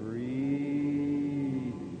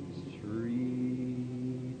tree.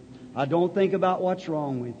 I don't think about what's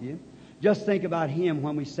wrong with you. Just think about Him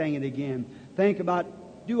when we sing it again. Think about,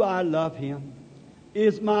 do I love Him?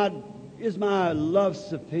 Is my love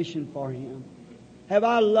sufficient for Him? Have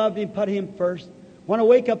I loved Him, put Him first? When I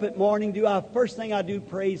wake up at morning, first thing I do,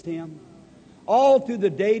 praise Him? All through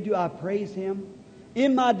the day, do I praise Him?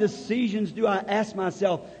 In my decisions, do I ask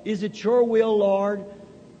myself, is it Your will, Lord?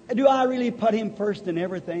 Do I really put Him first in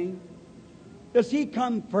everything? Does He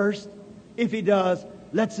come first? If He does,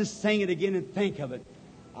 let's just sing it again and think of it.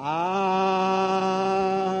 I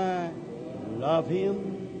love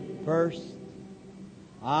Him first.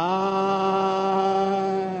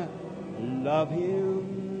 I love Him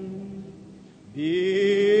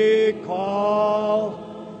because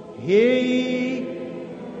He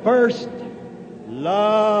first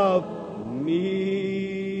loved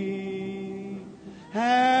me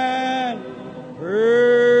and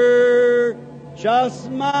purchased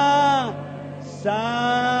my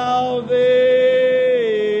salvation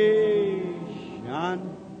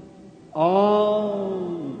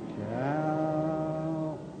on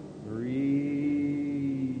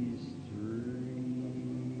Calvary's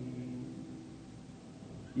tree.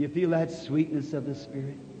 You feel that sweetness of the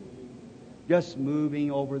Spirit just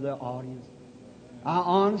moving over the audience? I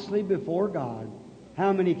honestly, before God,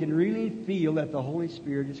 how many can really feel that the Holy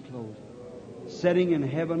Spirit is close, sitting in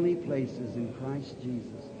heavenly places in Christ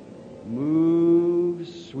Jesus? Move,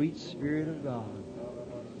 sweet Spirit of God.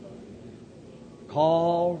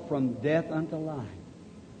 Call from death unto life.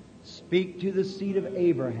 Speak to the seed of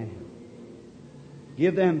Abraham.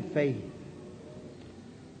 Give them faith.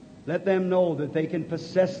 Let them know that they can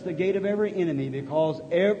possess the gate of every enemy, because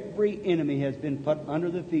every enemy has been put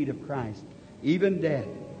under the feet of Christ, even death.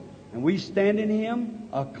 And we stand in Him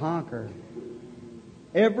a conqueror.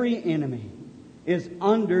 Every enemy is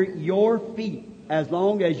under your feet as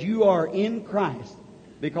long as you are in Christ,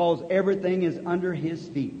 because everything is under His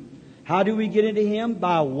feet. How do we get into Him?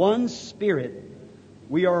 By one Spirit.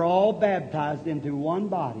 We are all baptized into one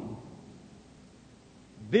body,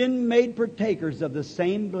 been made partakers of the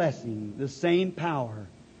same blessing, the same power.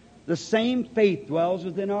 The same faith dwells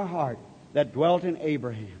within our heart that dwelt in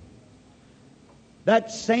Abraham.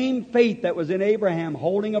 That same faith that was in Abraham,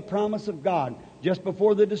 holding a promise of God just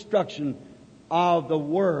before the destruction of the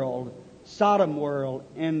world, Sodom world,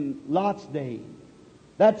 in Lot's day.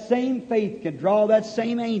 That same faith can draw that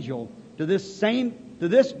same angel to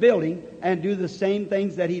this building and do the same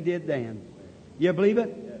things that he did then. You believe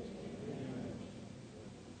it?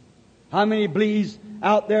 How many believes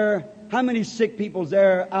out there? How many sick people's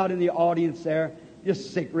there out in the audience there?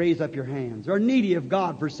 Just sick, raise up your hands. Or needy of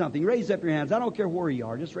God for something, raise up your hands. I don't care where you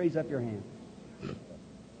are, just raise up your hand.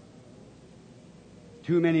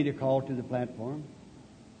 Too many to call to the platform.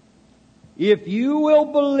 If you will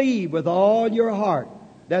believe with all your heart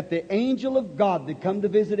that the angel of God that come to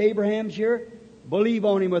visit Abraham's here, believe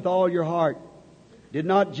on him with all your heart. Did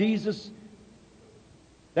not Jesus,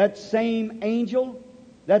 that same angel,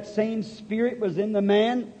 that same spirit was in the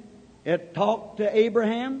man that talked to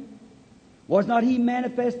Abraham? Was not he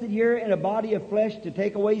manifested here in a body of flesh to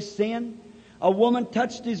take away sin? A woman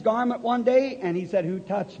touched his garment one day and he said, "Who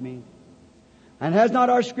touched me?" And has not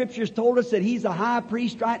our Scriptures told us that he's a high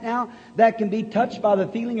priest right now that can be touched by the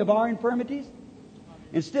feeling of our infirmities?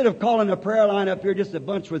 Instead of calling a prayer line up here just a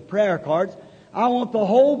bunch with prayer cards, I want the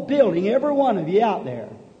whole building, every one of you out there,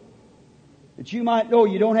 that you might know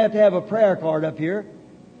you don't have to have a prayer card up here.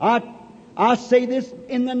 I say this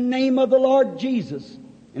in the name of the Lord Jesus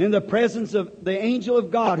and in the presence of the angel of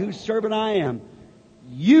God whose servant I am.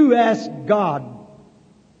 You ask God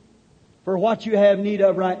for what you have need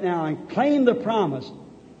of right now and claim the promise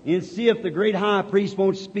and see if the great high priest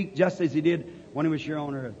won't speak just as he did when he was here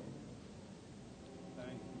on earth.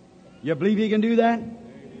 You believe he can do that?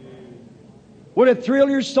 Would it thrill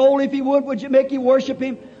your soul if he would? Would you make you worship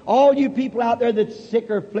him? All you people out there that's sick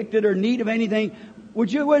or afflicted or in need of anything,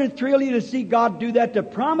 would it thrill you to see God do that, to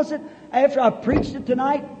promise it after I preached it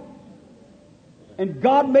tonight? And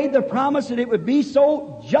God made the promise that it would be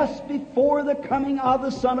so just before the coming of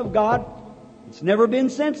the Son of God. It's never been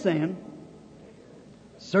since then.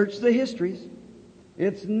 Search the histories.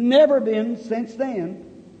 It's never been since then,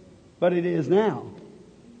 but it is now.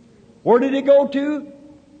 Where did it go to?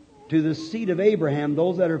 To the seed of Abraham,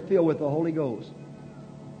 those that are filled with the Holy Ghost.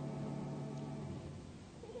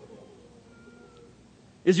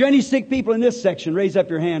 Is there any sick people in this section? Raise up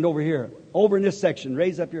your hand over here. Over in this section,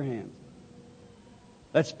 raise up your hand.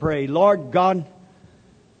 Let's pray. Lord God,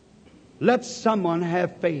 let someone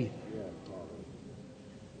have faith.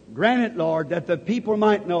 Grant it, Lord, that the people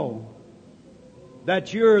might know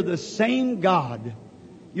that You're the same God.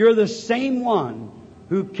 You're the same one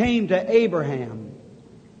who came to Abraham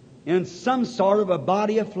in some sort of a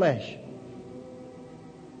body of flesh.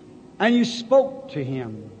 And You spoke to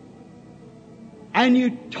him. And You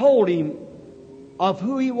told him of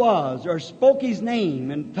who he was, or spoke his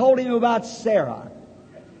name, and told him about Sarah.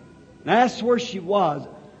 And asked where she was,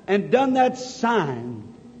 and done that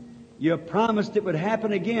sign. You promised it would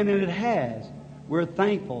happen again, and it has. We're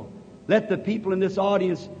thankful. Let the people in this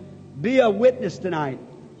audience be a witness tonight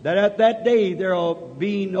that at that day there will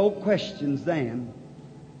be no questions then.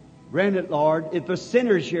 Grant it, Lord. If a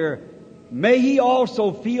sinner's here, may he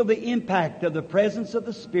also feel the impact of the presence of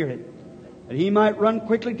the Spirit, that he might run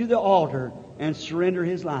quickly to the altar and surrender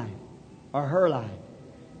his life, or her life.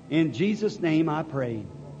 In Jesus' name I pray.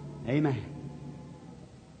 Amen.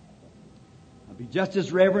 Now be just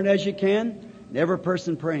as reverent as you can, and every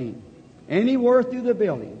person praying. Anywhere through the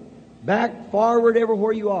building, back, forward,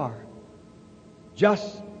 everywhere you are.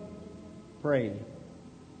 Just pray.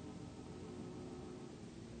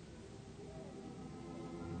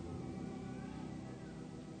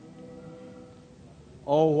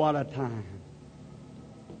 Oh, what a time.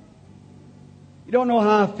 You don't know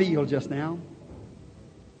how I feel just now.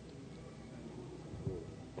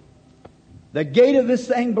 The gate of this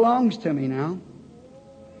thing belongs to me now.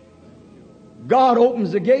 God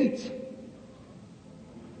opens the gates.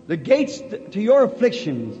 The gates to your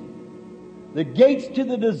afflictions. The gates to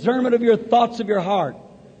the discernment of your thoughts of your heart.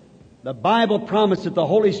 The Bible promised that the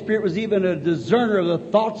Holy Spirit was even a discerner of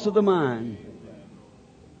the thoughts of the mind.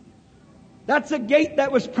 That's a gate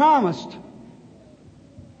that was promised.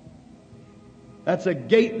 That's a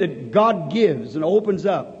gate that God gives and opens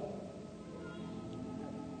up.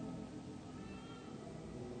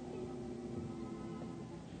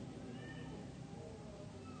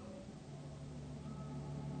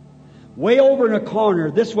 Way over in a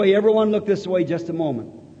corner, this way, everyone look this way just a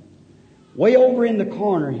moment. Way over in the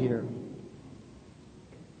corner here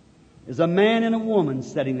is a man and a woman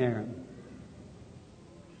sitting there.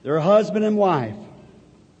 They're husband and wife.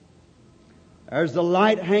 There's the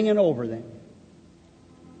light hanging over them.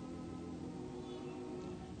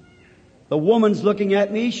 The woman's looking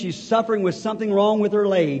at me. She's suffering with something wrong with her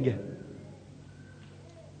leg.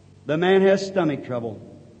 The man has stomach trouble.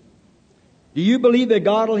 Do you believe that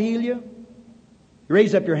God will heal you?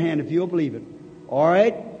 Raise up your hand if you'll believe it. All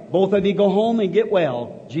right? Both of you go home and get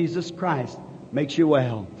well. Jesus Christ makes you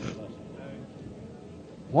well.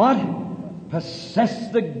 What? Possess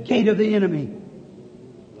the gate of the enemy.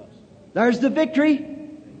 There's the victory.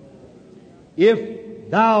 If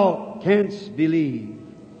thou canst believe.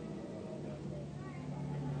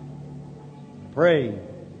 Pray.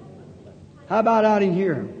 How about out in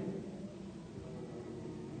here?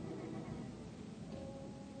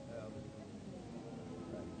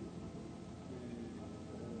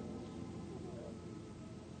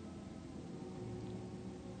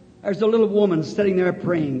 There's a little woman sitting there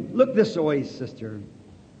praying. Look this way, sister.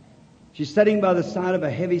 She's sitting by the side of a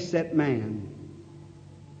heavy-set man.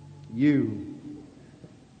 You.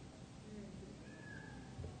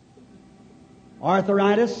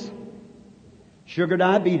 Arthritis, sugar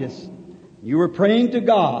diabetes. You were praying to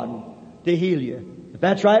God to heal you. If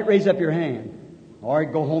that's right, raise up your hand. Or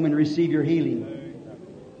go home and receive your healing.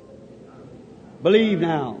 Believe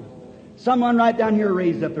now. Someone right down here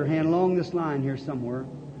raised up their hand along this line here somewhere.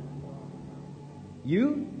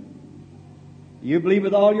 You? You believe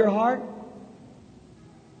with all your heart?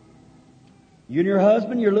 You and your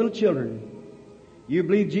husband, your little children. You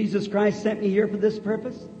believe Jesus Christ sent me here for this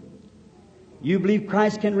purpose? You believe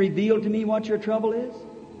Christ can reveal to me what your trouble is?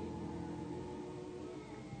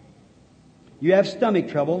 You have stomach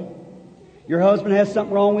trouble. Your husband has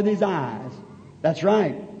something wrong with his eyes. That's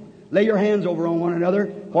right. Lay your hands over on one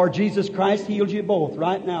another, for Jesus Christ heals you both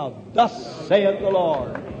right now. Thus saith the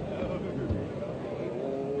Lord.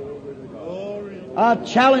 I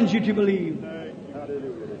challenge you to believe.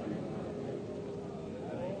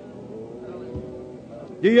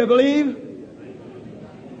 Do you believe?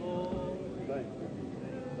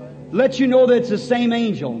 Let you know that it's the same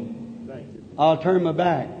angel. I'll turn my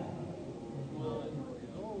back.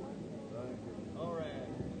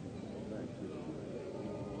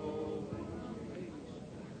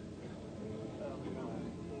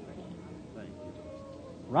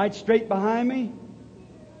 Right straight behind me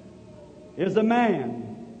is a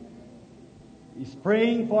man. He's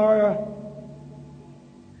praying for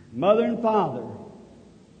mother and father.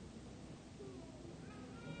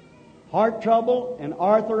 Heart trouble and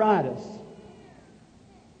arthritis.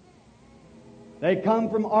 They come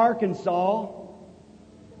from Arkansas.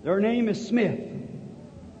 Their name is Smith.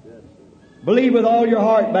 Believe with all your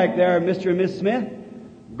heart back there, Mr. and Miss Smith.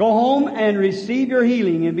 Go home and receive your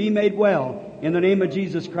healing and be made well in the name of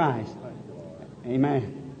Jesus Christ.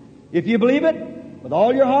 Amen. If you believe it with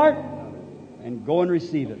all your heart, and go and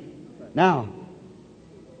receive it. Now,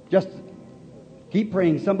 just keep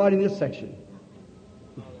praying. Somebody in this section.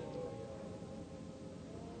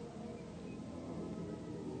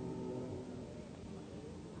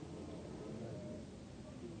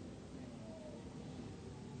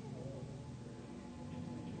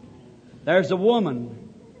 There's a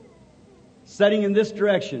woman sitting in this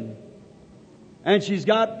direction, and she's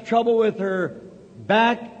got trouble with her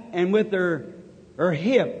back and with her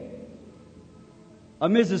hip.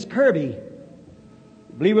 Mrs. Kirby,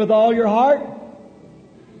 believe with all your heart?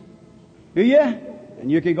 Do you?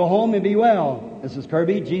 And you can go home and be well. Mrs.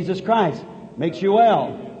 Kirby, Jesus Christ makes you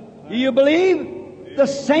well. Do you believe? The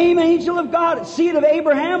same angel of God, seed of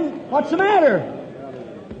Abraham, what's the matter?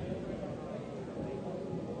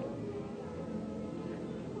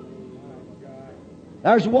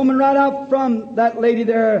 There's a woman right out from that lady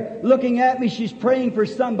there looking at me. She's praying for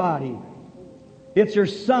somebody. It's her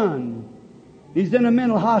son. He's in a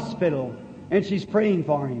mental hospital, and she's praying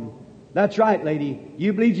for him. That's right, lady.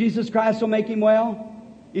 You believe Jesus Christ will make him well?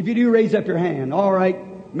 If you do, raise up your hand. All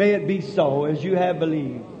right. May it be so as you have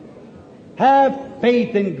believed. Have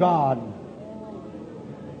faith in God.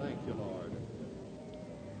 Thank you, Lord.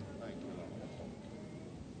 Thank you, Lord.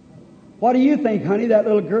 What do you think, honey? That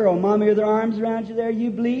little girl, mommy with her arms around you there,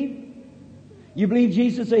 you believe? You believe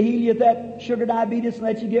Jesus will heal you of that sugar diabetes and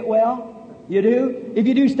let you get well? You do? If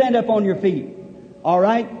you do, stand up on your feet. All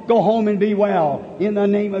right? Go home and be well. In the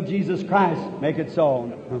name of Jesus Christ, make it so.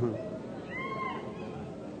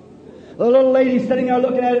 The little lady sitting there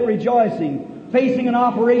looking at it, rejoicing, facing an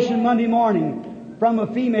operation Monday morning from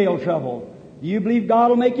a female trouble. Do you believe God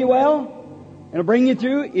will make you well? It'll bring you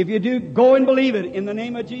through. If you do, go and believe it in the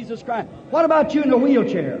name of Jesus Christ. What about you in the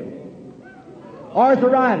wheelchair?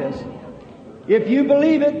 Arthritis. If you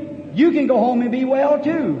believe it, you can go home and be well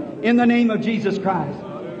too in the name of Jesus Christ.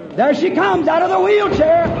 There she comes out of the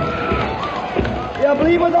wheelchair. You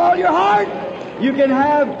believe with all your heart, you can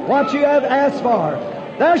have what you have asked for.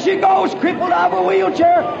 There she goes, crippled out of a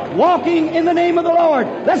wheelchair, walking in the name of the Lord.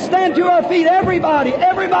 Let's stand to our feet, everybody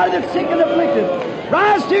that's sick and afflicted.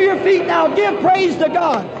 Rise to your feet now. Give praise to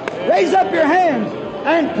God. Raise up your hands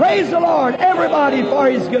and praise the Lord. Everybody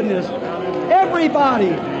for His goodness. Everybody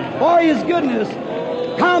for His goodness.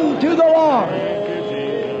 Come to the Lord.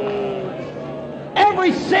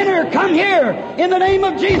 Every sinner, come here in the name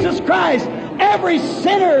of Jesus Christ. Every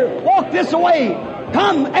sinner, walk this way.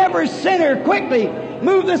 Come, every sinner, quickly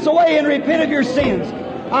move this away and repent of your sins.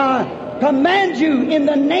 I command you in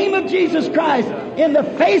the name of Jesus Christ, in the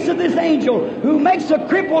face of this angel who makes a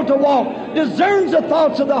cripple to walk, discerns the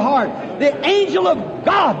thoughts of the heart. The angel of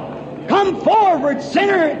God, come forward,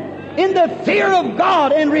 sinner, in the fear of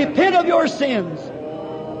God and repent of your sins.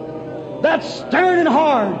 That's stern and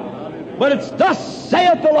hard, but it's thus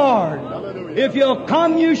saith the Lord. If you'll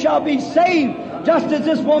come, you shall be saved, just as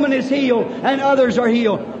this woman is healed and others are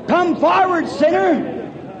healed. Come forward, sinner.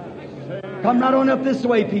 Come right on up this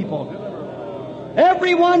way, people.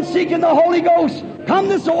 Everyone seeking the Holy Ghost, come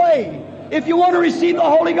this way. If you want to receive the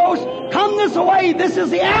Holy Ghost, come this way. This is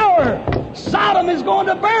the hour. Sodom is going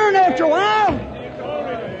to burn after a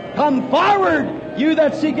while. Come forward, you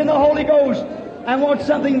that seeking the Holy Ghost and want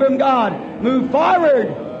something from God. Move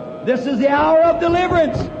forward. This is the hour of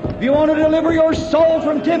deliverance. If you want to deliver your soul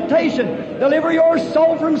from temptation, deliver your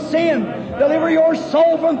soul from sin, deliver your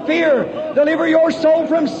soul from fear, deliver your soul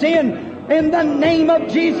from sin, in the name of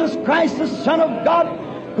Jesus Christ, the Son of God,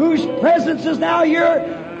 whose presence is now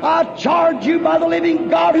here, I charge you by the living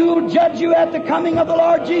God who will judge you at the coming of the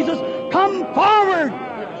Lord Jesus. Come forward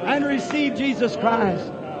and receive Jesus Christ.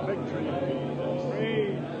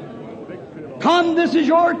 Come, this is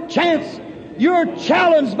your chance. You're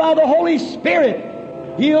challenged by the Holy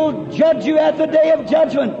Spirit. He'll judge you at the day of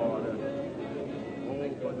judgment.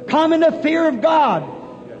 Come in the fear of God.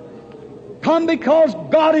 Come because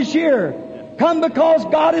God is here. Come because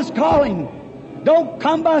God is calling. Don't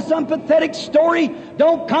come by some pathetic story.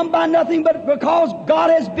 Don't come by nothing but because God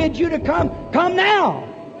has bid you to come. Come now.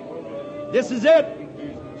 This is it.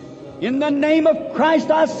 In the name of Christ,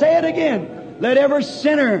 I say it again. Let every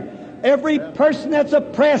sinner, every person that's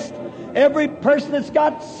oppressed, every person that's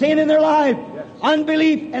got sin in their life,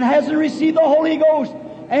 unbelief, and hasn't received the Holy Ghost,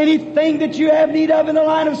 anything that you have need of in the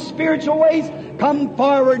line of spiritual ways, come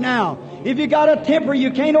forward now. If you got a temper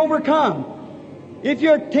you can't overcome, if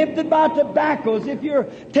you're tempted by tobaccos, if you're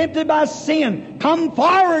tempted by sin, come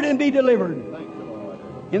forward and be delivered.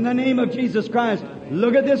 In the name of Jesus Christ.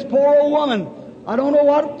 Look at this poor old woman. I don't know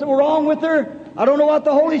what's wrong with her. I don't know what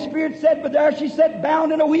the Holy Spirit said, but there she sat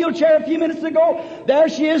bound in a wheelchair a few minutes ago. There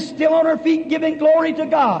she is, still on her feet, giving glory to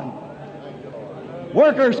God.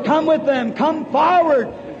 Workers, come with them. Come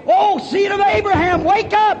forward. Oh, seed of Abraham,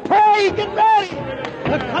 wake up, pray, get ready.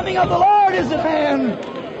 The coming of the Lord is at hand.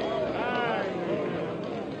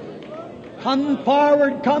 Come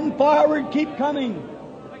forward, keep coming.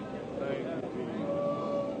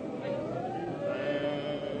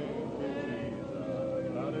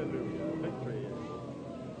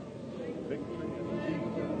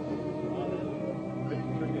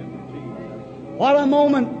 What a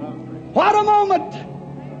moment! What a moment!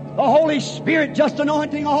 The Holy Spirit just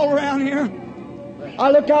anointing all around here.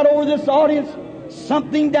 I look out over this audience.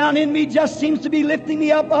 Something down in me just seems to be lifting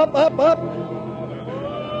me up, up, up, up.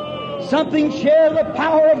 Something here. The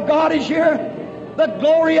power of God is here. The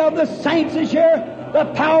glory of the saints is here.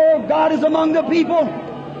 The power of God is among the people.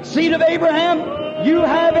 Seed of Abraham, you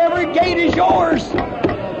have every gate is yours.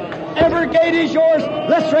 Every gate is yours.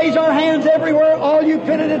 Let's raise our hands everywhere. All you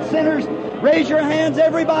penitent sinners, raise your hands,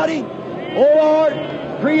 everybody. O Lord,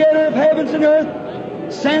 Creator of heavens and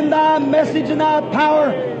earth, send Thy message and Thy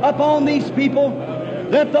power upon these people.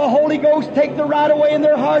 Let the Holy Ghost take the right away in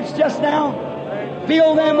their hearts just now.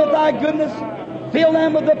 Fill them with Thy goodness. Fill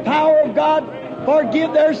them with the power of God.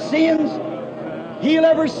 Forgive their sins. Heal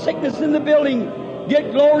every sickness in the building.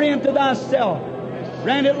 Get glory unto Thyself.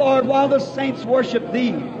 Grant it, Lord, while the saints worship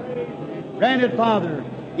Thee. Grant it, Father,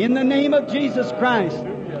 in the name of Jesus Christ.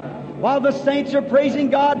 While the saints are praising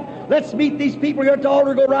God, let's meet these people here at the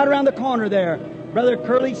altar. Go right around the corner there. Brother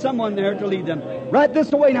Curley, someone there to lead them. Right this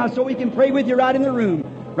way now so we can pray with you right in the room.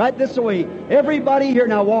 Right this way. Everybody here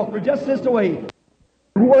now, walk just this way.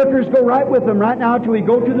 Workers, go right with them right now till we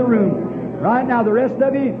go to the room. Right now, the rest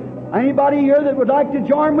of you, anybody here that would like to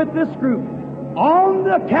join with this group on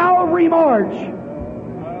the Calvary March.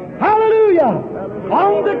 Hallelujah!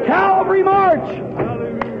 On the Calvary March.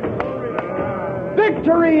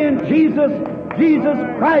 Victory in Jesus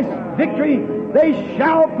Christ's victory. They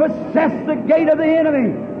shall possess the gate of the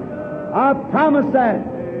enemy. I promise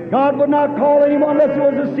that. God would not call anyone unless it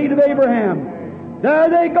was the seed of Abraham. There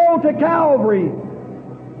they go to Calvary.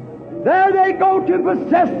 There they go to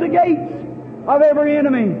possess the gates of every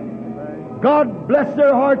enemy. God bless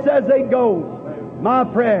their hearts as they go. My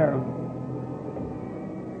prayer.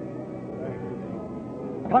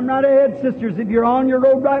 Come right ahead, sisters. If you're on your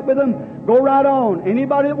road right with them, go right on.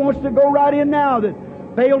 Anybody that wants to go right in now that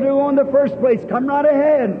failed to go in the first place, come right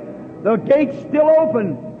ahead. The gate's still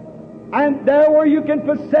open. And there where you can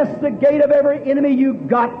possess the gate of every enemy you've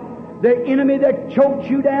got. The enemy that chokes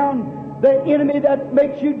you down. The enemy that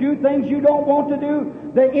makes you do things you don't want to do.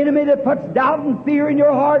 The enemy that puts doubt and fear in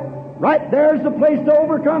your heart. Right there's the place to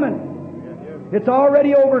overcome it. It's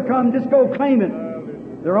already overcome. Just go claim it.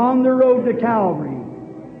 They're on the road to Calvary.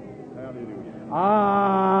 I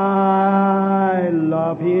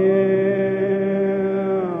love Him.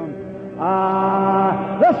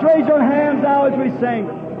 Let's raise our hands now as we sing.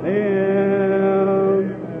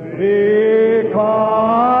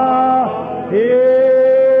 Because He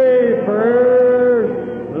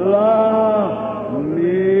first loved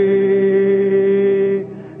me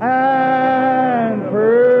and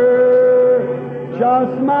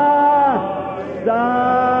purchased my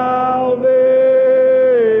salvation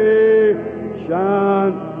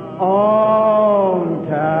on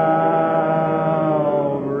Calvary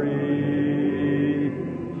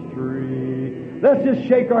Street. Let's just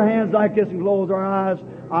shake our hands like this and close our eyes.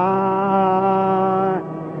 I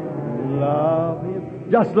love Him.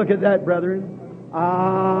 Just look at that, brethren. All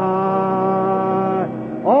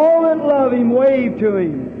that love Him, wave to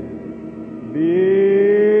Him.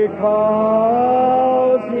 Because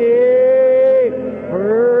He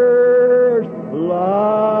first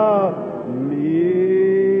loved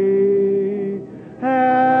me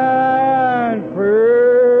and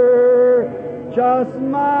purchased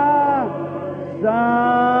my salvation